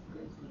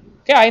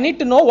 Okay, I need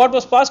to know what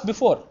was passed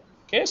before.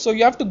 Okay, so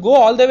you have to go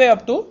all the way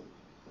up to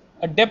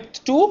a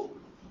depth 2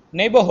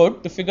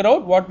 neighborhood to figure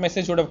out what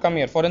message would have come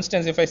here. For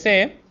instance, if I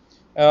say,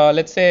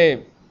 let's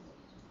say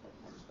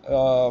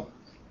all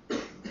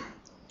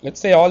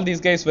these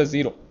guys were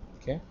 0.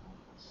 Okay,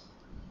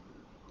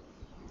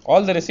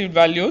 all the received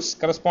values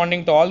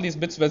corresponding to all these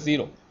bits were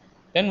 0.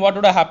 Then what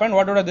would have happened?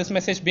 What would have this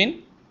message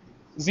been?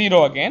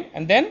 0 again,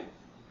 and then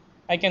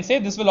I can say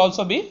this will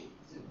also be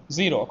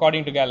 0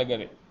 according to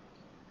Gallagher.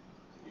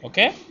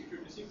 Okay,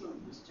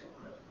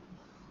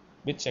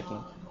 which check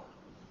node?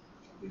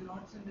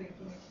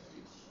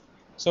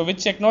 So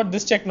which check node?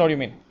 This check node, you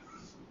mean?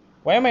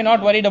 Why am I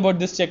not worried about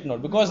this check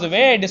node? Because the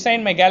way I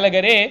designed my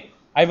Gallagher A,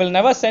 I will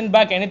never send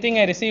back anything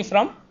I receive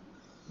from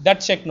that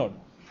check node.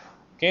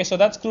 Okay, so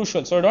that's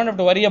crucial. So I don't have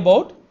to worry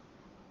about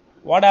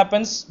what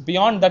happens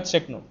beyond that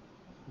check node,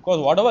 because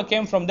whatever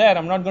came from there,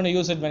 I'm not going to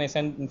use it when I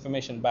send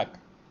information back.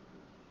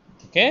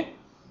 Okay,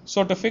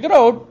 so to figure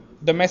out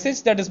the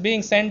message that is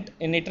being sent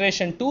in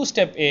iteration 2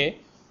 step A,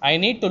 I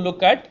need to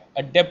look at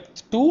a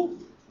depth 2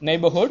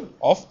 neighborhood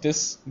of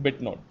this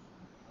bit node.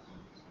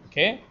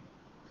 Okay,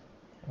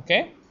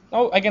 okay.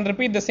 Now I can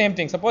repeat the same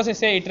thing. Suppose I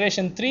say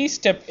iteration 3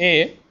 step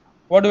A,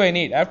 what do I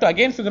need? I have to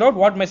again figure out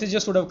what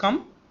messages would have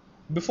come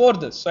before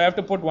this. So I have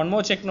to put one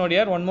more check node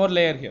here, one more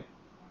layer here.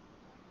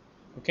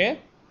 Okay,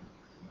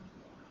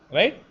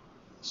 right?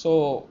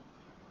 So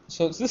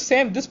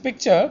this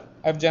picture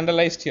I've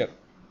generalized here.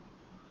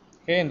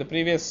 Okay, in the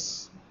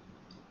previous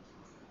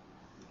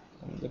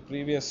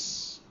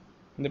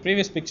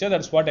picture,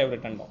 that's what I've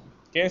written down.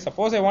 Okay,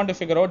 suppose I want to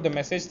figure out the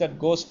message that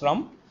goes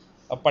from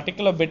a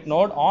particular bit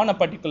node on a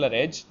particular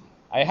edge,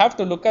 I have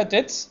to look at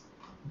its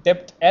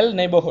depth L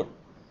neighborhood.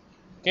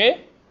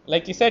 Okay,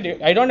 like he said,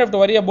 I don't have to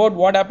worry about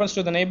what happens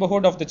to the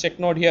neighborhood of the check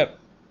node here.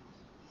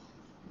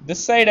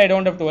 This side I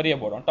don't have to worry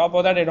about. On top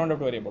of that, I don't have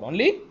to worry about.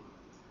 Only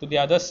to the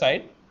other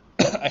side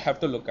I have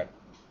to look at.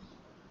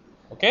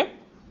 Okay,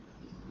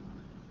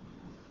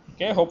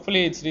 okay,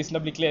 hopefully it's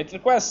reasonably clear. It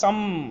requires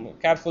some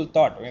careful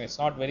thought. I mean, it's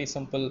not very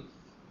simple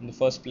in the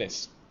first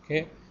place.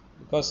 Okay,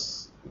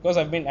 because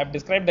I've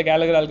described the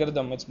Gallagher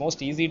algorithm, it's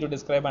most easy to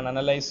describe and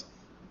analyze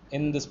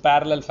in this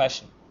parallel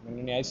fashion.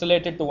 When you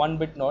isolate it to one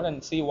bit node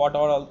and see what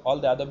are all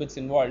the other bits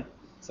involved,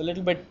 it's a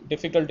little bit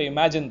difficult to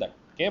imagine that.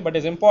 Okay, but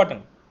it's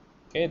important.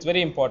 Okay, it's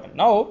very important.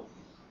 Now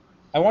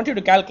I want you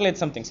to calculate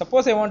something.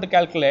 Suppose I want to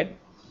calculate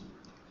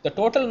the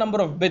total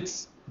number of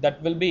bits that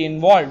will be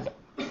involved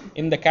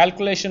in the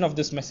calculation of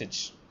this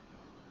message.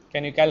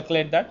 Can you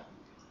calculate that?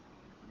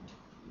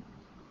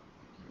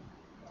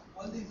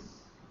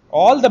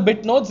 All the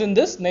bit nodes in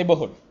this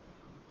neighborhood.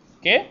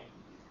 Okay,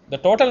 the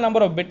total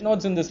number of bit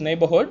nodes in this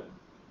neighborhood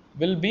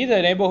will be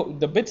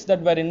the bits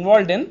that were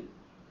involved in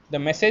the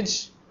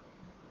message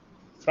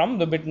from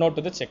the bit node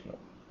to the check node.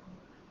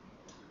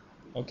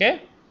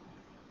 Okay.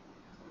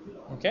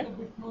 Okay. The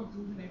bit nodes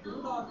in the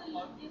neighborhood or the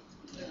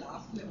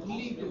last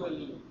only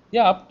 12.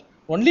 Yeah,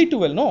 only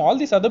 12. No, all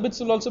these other bits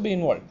will also be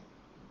involved.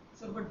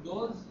 Sir, but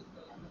those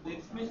the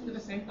information that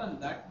is sent on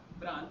that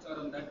branch or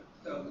on that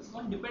this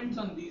one depends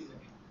on these again.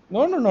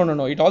 No, no, no, no,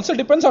 no. It also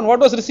depends on what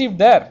was received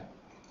there.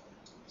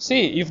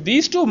 See, if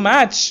these two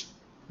match,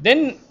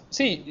 then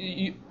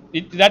see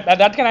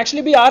that can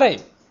actually be Ri,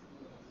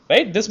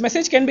 right? This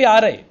message can be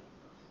Ri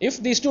if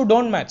these two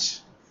don't match.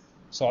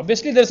 So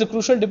obviously there is a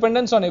crucial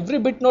dependence on every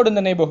bit node in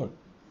the neighborhood,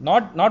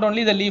 not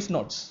only the leaf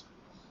nodes.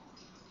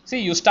 See,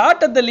 you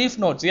start at the leaf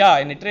nodes. Yeah,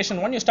 in iteration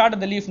 1 you start at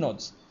the leaf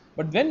nodes.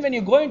 But then when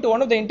you go into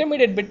one of the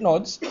intermediate bit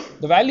nodes,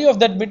 the value of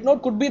that bit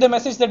node could be the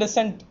message that is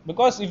sent.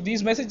 Because if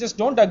these messages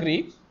don't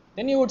agree,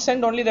 then you would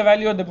send only the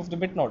value of the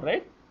bit node,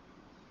 right?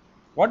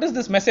 What is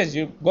this message?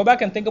 You go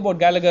back and think about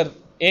Gallagher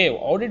A.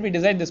 How did we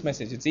decide this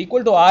message? It's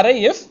equal to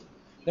Ri if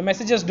the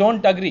messages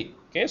don't agree.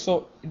 Okay,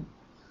 so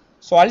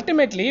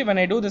ultimately when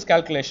I do this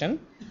calculation,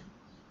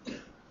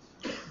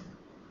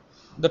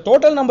 the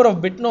total number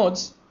of bit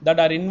nodes that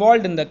are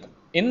involved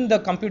in the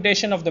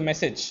computation of the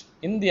message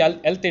in the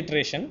lth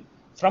iteration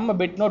from a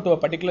bit node to a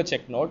particular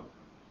check node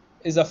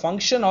is a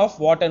function of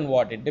what and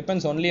what. It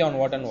depends only on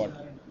what and what.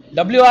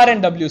 WR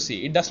and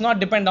WC. It does not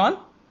depend on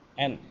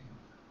N.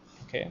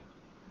 Okay.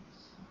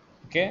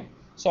 Okay.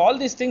 So all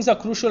these things are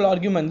crucial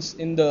arguments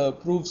in the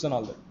proofs and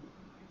all that.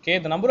 Okay.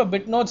 The number of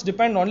bit nodes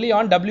depend only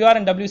on WR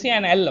and WC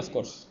and L, of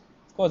course.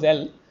 Of course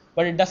L.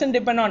 But it doesn't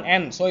depend on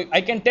N. So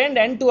I can tend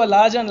N to a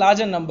larger and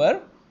larger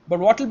number, but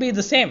what will be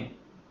the same?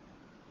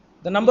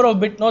 The number of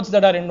bit nodes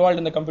that are involved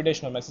in the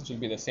computational message will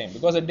be the same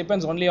because it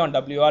depends only on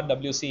WR,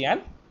 WC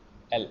and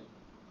L.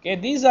 Okay,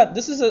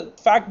 this is a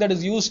fact that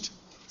is used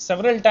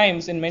several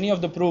times in many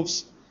of the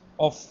proofs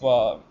of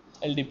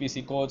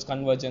LDPC codes,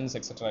 convergence,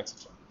 etc.,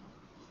 etc.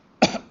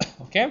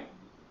 Okay.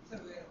 Sir,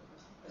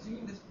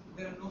 assuming this,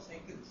 there are no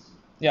cycles.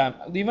 Yeah,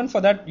 even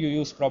for that you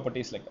use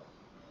properties like that.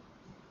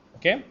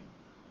 Okay.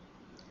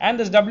 And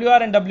this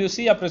WR and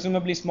WC are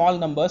presumably small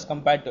numbers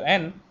compared to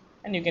N,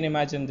 and you can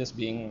imagine this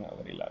being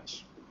very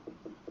large.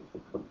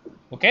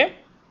 Okay,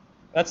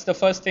 that's the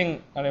first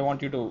thing that I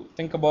want you to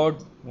think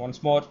about.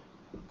 Once more,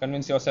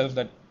 convince yourself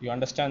that you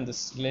understand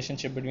this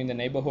relationship between the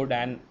neighborhood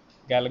and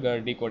Gallagher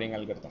decoding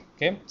algorithm.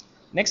 Okay,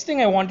 next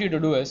thing I want you to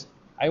do is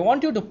I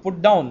want you to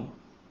put down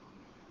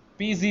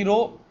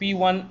P0,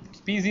 P1,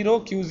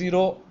 P0,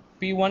 Q0,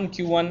 P1,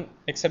 Q1,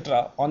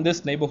 etc. on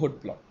this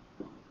neighborhood plot.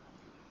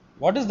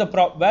 What is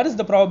where is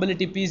the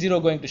probability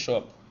P0 going to show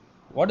up?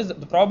 What is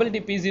the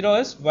probability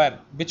P0 is where?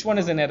 Which one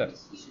is an error?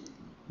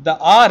 The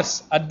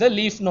R's at the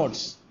leaf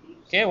nodes.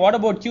 Okay, what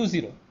about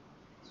Q0?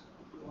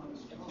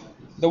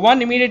 The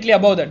one immediately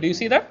above that. Do you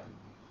see that?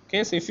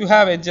 Okay, so if you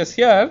have edges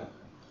here,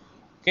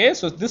 okay,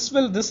 so this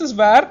is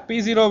where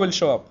P0 will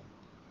show up.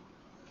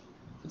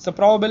 It's the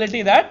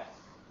probability that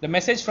the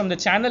message from the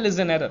channel is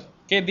an error.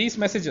 Okay, these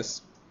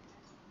messages,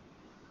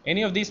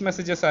 any of these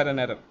messages are an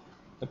error.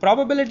 The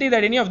probability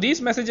that any of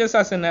these messages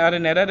are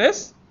an error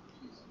is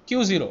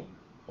Q0.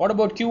 What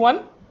about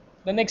Q1?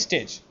 The next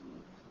stage.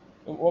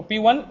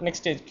 P1 next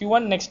stage,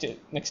 Q1 next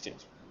stage.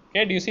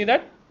 Okay, do you see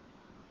that?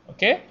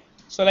 Okay,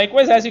 so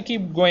likewise as you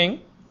keep going,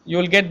 you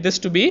will get this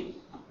to be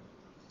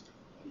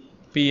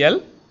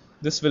PL,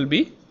 this will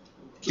be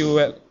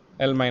QL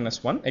L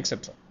minus 1,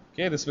 etc.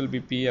 Okay, this will be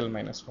PL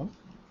minus 1,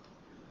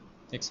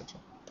 etc.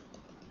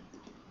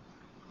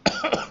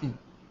 Do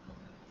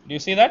you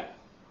see that?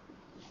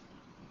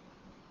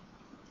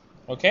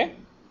 Okay,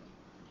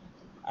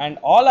 and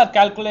all our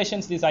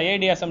calculations, these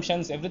IID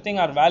assumptions, everything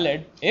are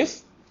valid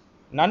if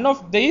none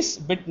of these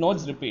bit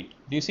nodes repeat.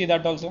 Do you see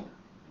that also?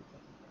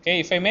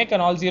 Okay, if I make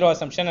an all zero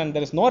assumption and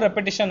there is no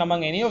repetition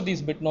among any of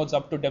these bit nodes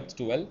up to depth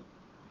 12,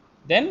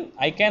 then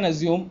I can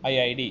assume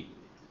IID,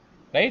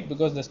 right?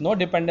 Because there's no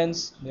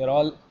dependence, they are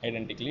all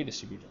identically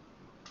distributed.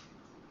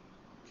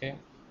 Okay,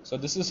 so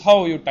this is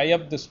how you tie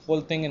up this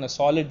whole thing in a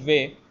solid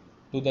way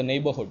to the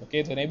neighborhood.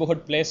 Okay, the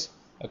neighborhood plays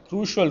a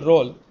crucial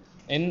role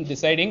in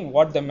deciding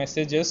what the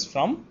message is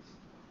from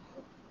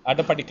at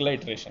a particular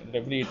iteration,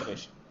 every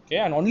iteration. Okay,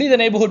 and only the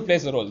neighborhood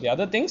plays a role. The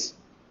other things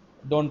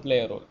don't play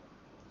a role.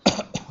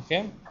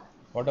 Okay,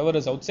 whatever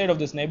is outside of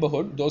this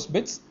neighborhood, those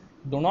bits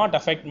do not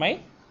affect my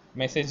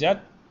message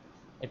at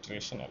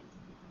iteration L.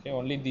 Okay,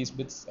 only these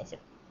bits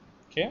affect.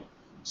 Okay,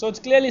 so it's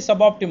clearly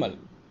suboptimal.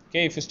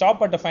 Okay, if you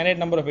stop at a finite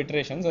number of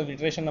iterations, the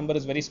iteration number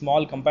is very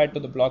small compared to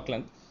the block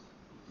length,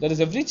 there is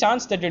every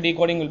chance that your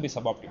decoding will be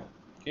suboptimal.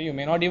 Okay, you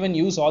may not even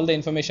use all the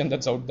information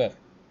that's out there.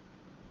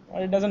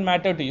 Well, it doesn't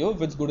matter to you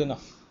if it's good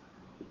enough.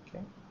 Okay.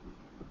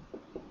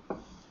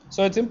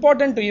 So it's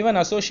important to even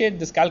associate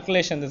this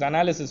calculation, this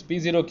analysis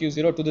P0,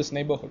 Q0 to this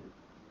neighborhood.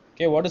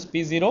 Okay, what is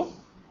P0?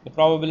 The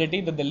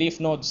probability that the leaf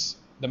nodes,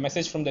 the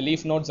message from the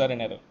leaf nodes are in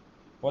error.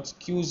 What's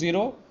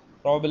Q0?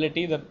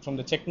 Probability that from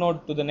the check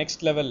node to the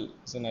next level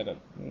is an error.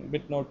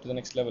 Bit node to the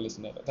next level is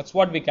an error. That's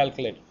what we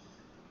calculate.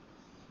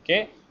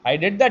 Okay, I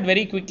did that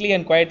very quickly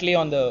and quietly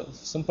on the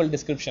simple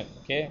description.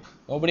 Okay,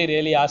 nobody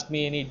really asked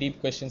me any deep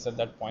questions at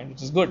that point,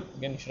 which is good.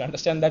 Again, you should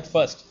understand that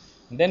first,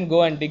 and then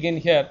go and dig in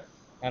here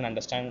and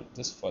understand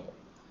this further.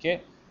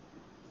 Okay,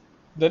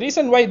 the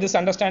reason why this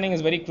understanding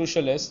is very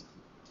crucial is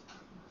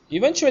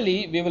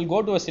eventually we will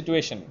go to a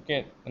situation.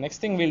 Okay, the next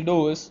thing we'll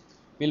do is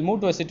we'll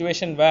move to a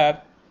situation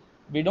where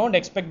we don't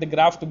expect the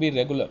graph to be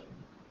regular.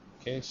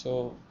 Okay,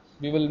 so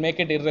we will make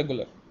it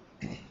irregular.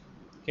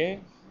 Okay,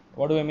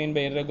 what do I mean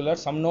by irregular?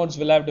 Some nodes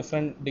will have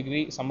different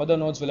degree, some other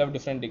nodes will have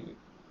different degree.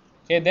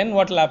 Okay, then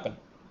what will happen?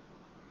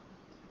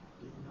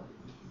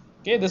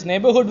 Okay, this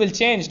neighborhood will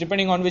change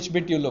depending on which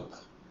bit you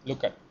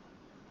look at.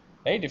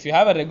 Right, if you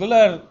have a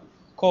regular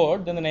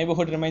code, then the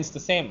neighborhood remains the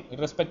same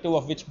irrespective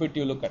of which bit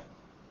you look at.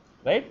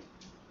 Right,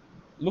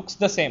 looks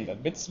the same. The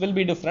bits will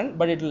be different,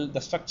 but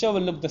the structure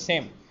will look the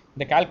same.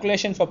 The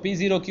calculation for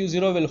P0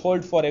 Q0 will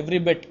hold for every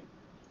bit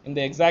in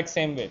the exact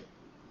same way.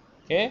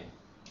 Okay,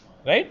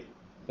 right,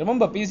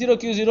 remember P0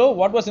 Q0,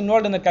 what was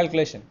involved in the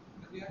calculation?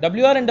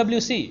 WR and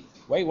WC.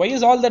 Why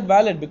is all that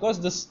valid? Because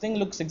this thing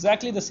looks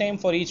exactly the same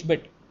for each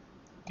bit.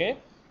 Okay,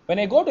 when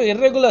I go to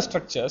irregular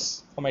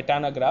structures for my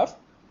Tanner graph,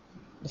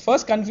 the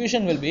first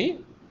confusion will be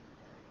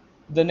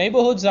the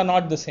neighborhoods are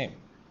not the same.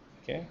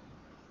 Okay,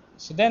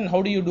 so then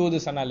how do you do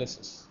this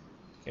analysis?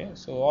 Okay,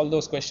 so all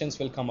those questions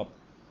will come up.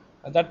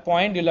 At that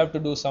point, you'll have to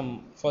do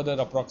some further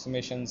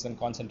approximations and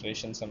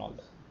concentrations and all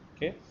that.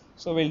 Okay,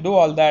 so we'll do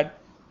all that.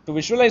 To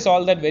visualize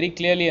all that very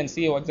clearly and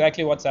see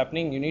exactly what's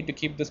happening, you need to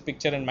keep this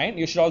picture in mind.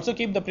 You should also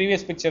keep the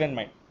previous picture in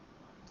mind.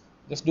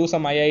 Just do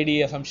some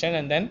IID assumption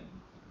and then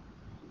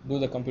do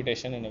the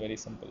computation in a very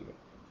simple way.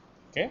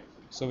 Okay,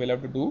 so we'll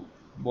have to do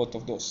both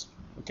of those.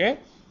 Okay,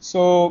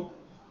 so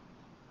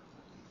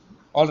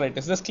all right,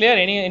 is this clear?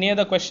 Any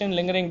other question,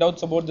 lingering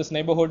doubts about this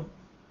neighborhood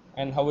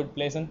and how it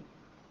plays in?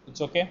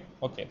 It's okay.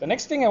 Okay, the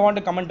next thing I want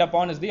to comment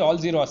upon is the all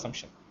zero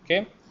assumption.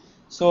 Okay,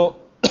 so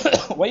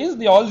why is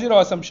the all zero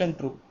assumption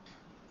true?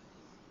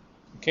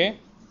 Okay,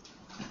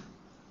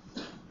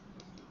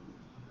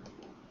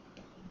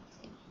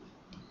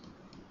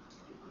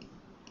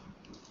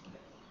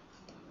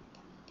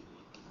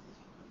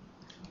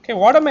 okay,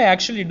 what am I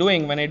actually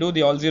doing when I do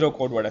the all zero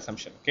code word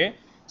assumption? Okay,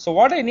 so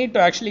what I need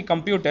to actually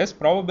compute is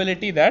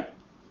probability that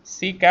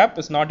C cap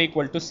is not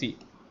equal to C.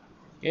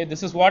 Okay,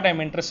 this is what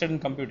I'm interested in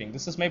computing.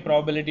 This is my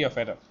probability of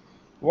error.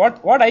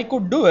 What I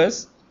could do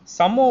is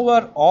sum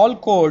over all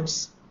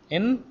codes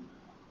in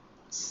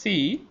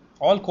C,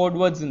 all code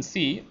words in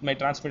C, my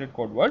transmitted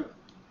code word,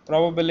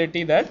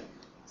 probability that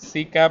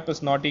C cap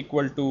is not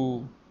equal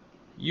to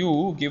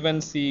U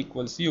given C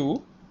equals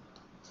U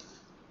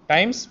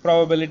times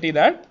probability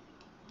that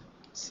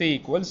C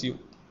equals U.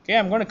 Okay,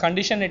 I'm going to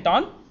condition it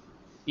on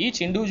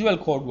each individual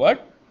code word,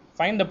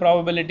 find the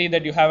probability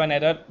that you have an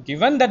error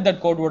given that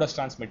that code word is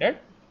transmitted,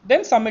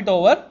 then sum it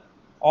over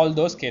all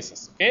those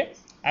cases. Okay,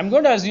 I'm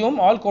going to assume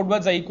all code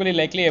words are equally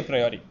likely a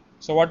priori.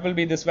 So what will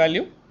be this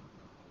value?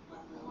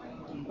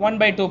 1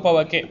 by 2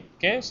 power k.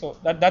 Okay, so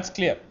that's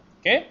clear.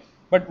 Okay,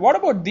 but what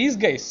about these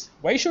guys?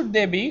 Why should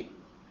they be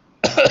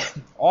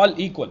all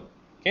equal?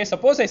 Okay,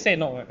 suppose I say,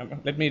 no,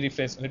 let me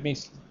rephrase, let me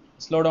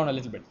slow down a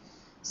little bit.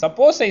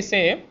 Suppose I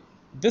say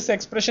this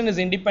expression is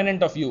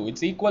independent of u,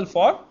 it's equal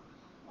for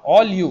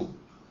all u.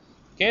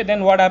 Okay,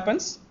 then what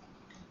happens?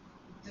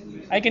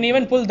 I can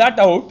even pull that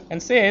out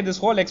and say this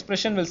whole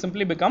expression will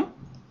simply become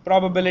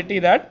probability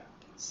that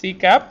C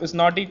cap is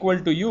not equal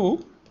to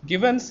u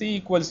given C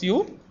equals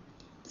u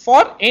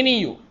for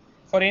any u.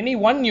 For any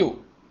one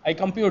u, I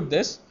compute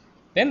this,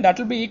 then that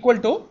will be equal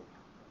to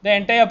the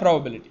entire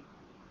probability.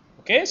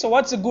 Okay, so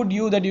what's a good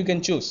u that you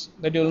can choose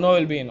that you'll know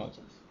will be in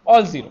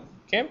all zero?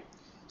 Okay,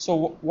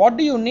 so what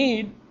do you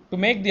need to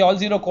make the all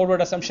zero code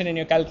word assumption in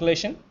your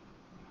calculation?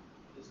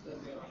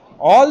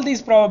 All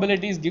these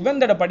probabilities given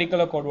that a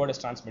particular code word is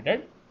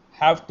transmitted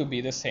have to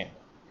be the same.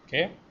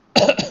 Okay,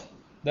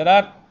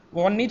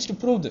 one needs to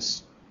prove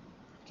this.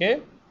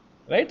 Okay,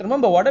 right,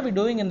 remember what are we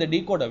doing in the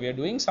decoder? We are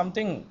doing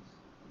something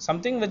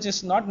which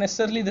is not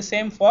necessarily the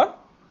same for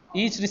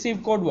each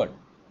received code word.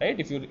 Right,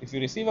 if you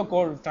receive a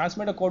code,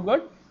 transmit a code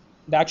word,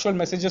 the actual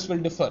messages will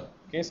differ.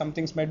 Okay, some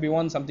things might be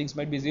 1, some things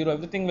might be 0,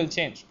 everything will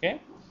change.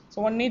 Okay,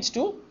 so one needs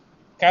to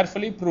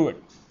carefully prove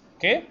it.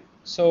 Okay,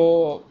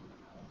 so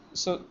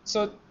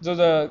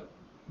the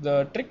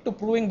trick to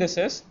proving this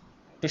is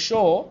to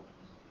show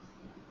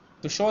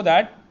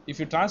that if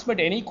you transmit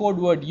any code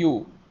word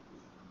u,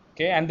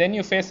 okay, and then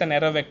you face an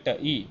error vector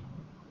e,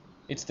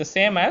 it's the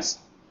same as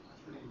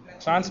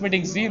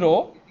transmitting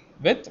 0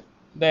 with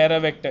the error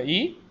vector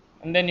e,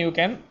 and then you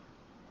can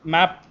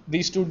map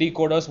these two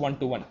decoders one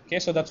to one. Okay,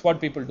 so that's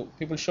what people do.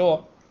 People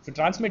show if you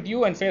transmit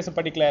u and face a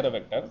particular error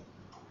vector,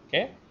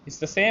 okay, it's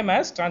the same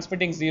as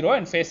transmitting 0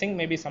 and facing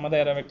maybe some other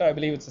error vector. I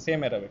believe it's the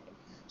same error vector.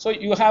 So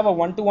you have a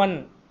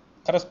one-to-one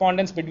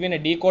correspondence between a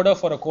decoder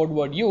for a code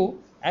word u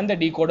and the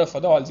decoder for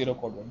the all zero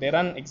code word. They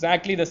run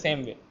exactly the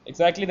same way.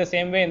 Exactly the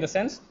same way in the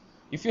sense,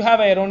 if you have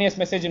an erroneous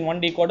message in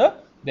one decoder,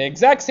 the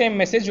exact same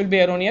message will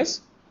be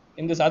erroneous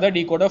in this other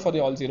decoder for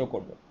the all zero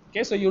code word.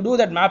 Okay, so you do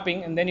that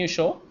mapping and then you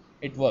show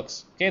it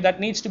works. Okay, that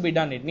needs to be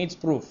done, it needs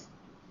proof.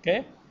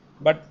 Okay,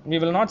 but we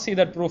will not see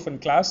that proof in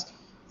class.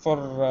 For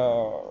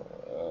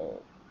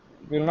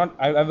we will not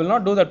I will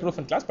not do that proof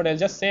in class, but I'll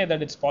just say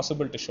that it's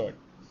possible to show it.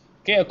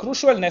 Okay, a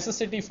crucial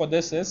necessity for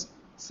this is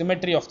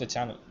symmetry of the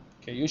channel.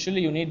 Okay,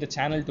 usually you need the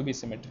channel to be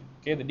symmetric.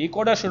 Okay, the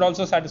decoder should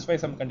also satisfy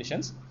some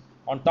conditions.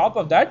 On top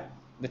of that,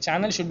 the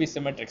channel should be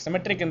symmetric.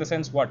 Symmetric in the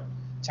sense what?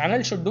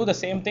 Channel should do the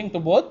same thing to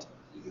both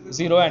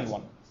 0 and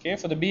 1. Okay,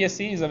 for the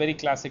BSC is a very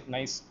classic,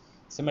 nice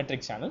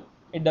symmetric channel.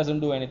 It doesn't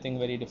do anything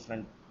very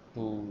different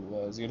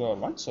to 0 or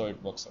 1, so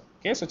it works out.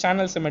 Okay, so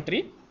channel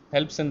symmetry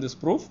helps in this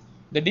proof.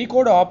 The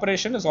decoder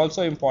operation is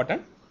also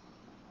important,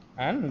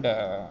 and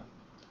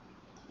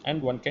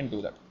one can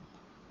do that.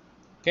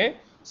 Okay,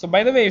 so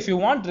by the way, if you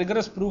want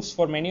rigorous proofs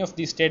for many of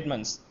these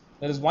statements,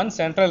 there is one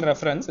central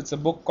reference. It's a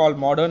book called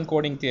Modern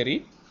Coding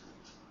Theory.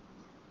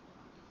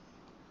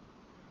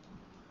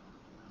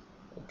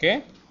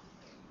 Okay,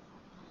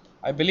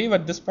 I believe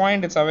at this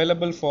point it's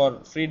available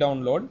for free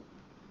download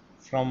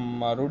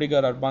from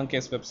Rudiger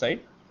Urbanke's website.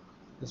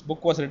 This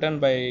book was written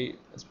by,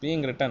 it's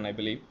being written, I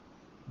believe,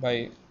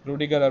 by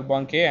Rudiger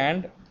Urbanke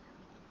and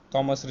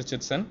Thomas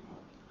Richardson.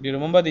 Do you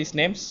remember these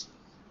names?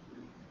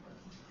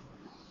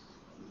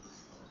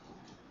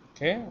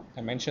 Okay,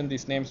 I mentioned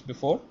these names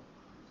before.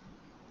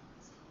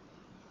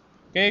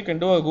 Okay, you can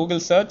do a Google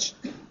search.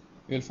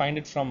 You will find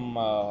it from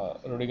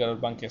Rudiger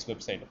Urbanke's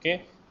website.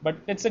 Okay, but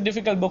it's a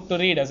difficult book to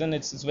read, as in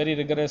it's very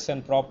rigorous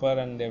and proper,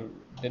 and they've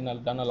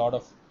done a lot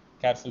of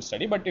careful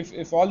study. But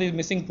if all these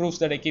missing proofs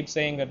that I keep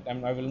saying that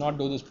I will not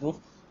do this proof,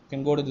 you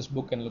can go to this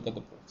book and look at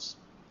the proofs.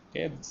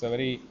 Okay, it's a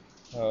very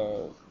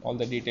all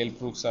the detailed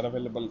proofs are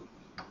available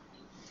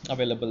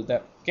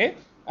there. Okay,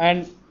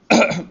 and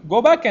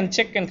go back and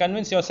check and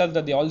convince yourself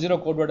that the all zero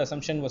code word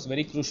assumption was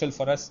very crucial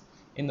for us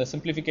in the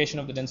simplification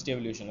of the density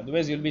evolution.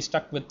 Otherwise, you'll be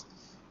stuck with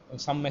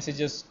some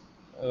messages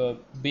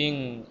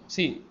being,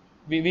 see,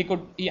 we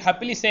could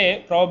happily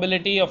say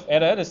probability of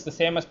error is the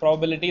same as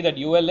probability that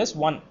UL is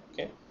 1.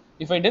 Okay,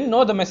 if I didn't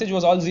know the message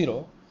was all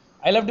 0,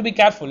 I'll have to be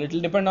careful. It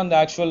will depend on the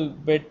actual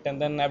bit,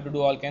 and then I have to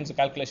do all kinds of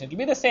calculation. It will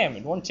be the same,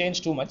 it won't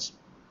change too much.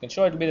 You can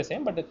show it will be the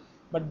same,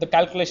 but the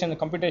calculation, the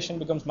computation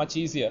becomes much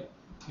easier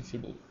if you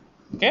do.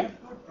 Okay,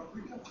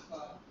 Probability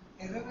of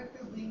error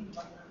vector being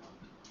 1,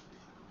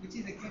 which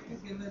is exactly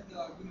same as the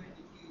argument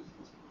if you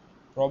use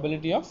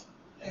probability of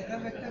error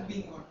vector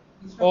being 1.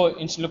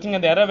 looking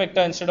at the error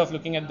vector instead of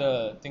looking at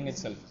the thing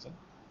itself. So,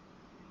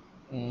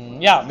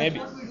 yeah, maybe.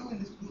 That's what we do in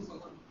this proof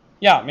also.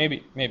 Yeah,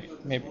 maybe. For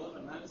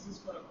analysis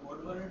for a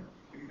code word,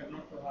 you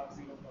cannot have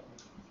zero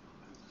probability.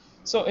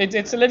 So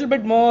it's a little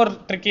bit more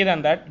tricky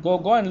than that.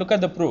 Go and look at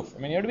the proof. I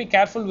mean, you have to be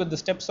careful with the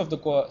steps of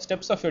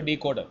your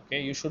decoder.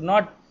 Okay, you should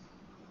not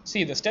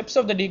see the steps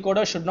of the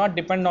decoder should not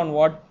depend on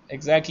what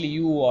exactly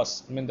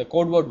the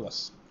code word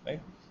was, right?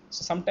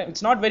 So sometimes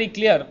it's not very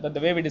clear that the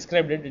way we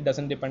described it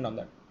doesn't depend on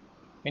that.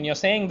 When you're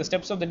saying the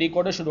steps of the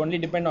decoder should only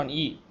depend on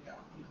E,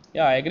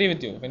 yeah, I agree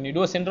with you. When you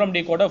do a syndrome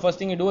decoder, first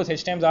thing you do is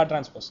H times R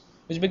transpose,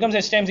 which becomes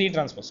H times E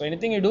transpose. So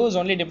anything you do is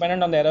only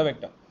dependent on the error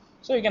vector.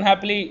 So you can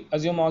happily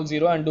assume all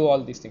 0 and do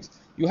all these things.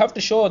 You have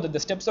to show that the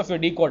steps of your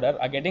decoder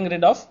are getting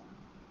rid of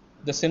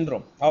the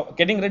syndrome,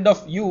 getting rid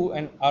of U,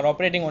 and are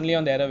operating only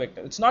on the error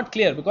vector. It's not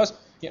clear because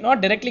you're not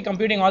directly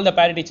computing all the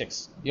parity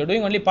checks. You're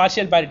doing only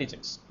partial parity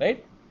checks,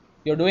 right?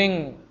 You're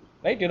doing,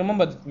 right? You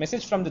remember the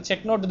message from the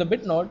check node to the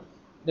bit node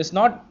is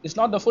not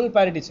the full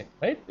parity check,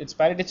 right? It's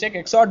parity check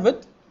XORed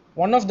with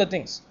one of the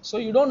things. So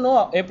you don't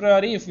know a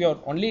priori if you're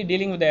only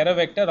dealing with the error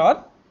vector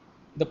or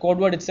the code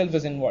word itself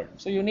is involved.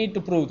 So you need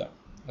to prove that.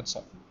 That's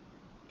all.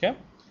 Okay.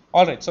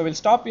 All right. So we'll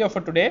stop here for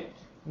today.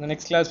 In the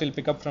next class, we'll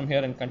pick up from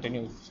here and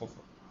continue so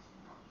forth.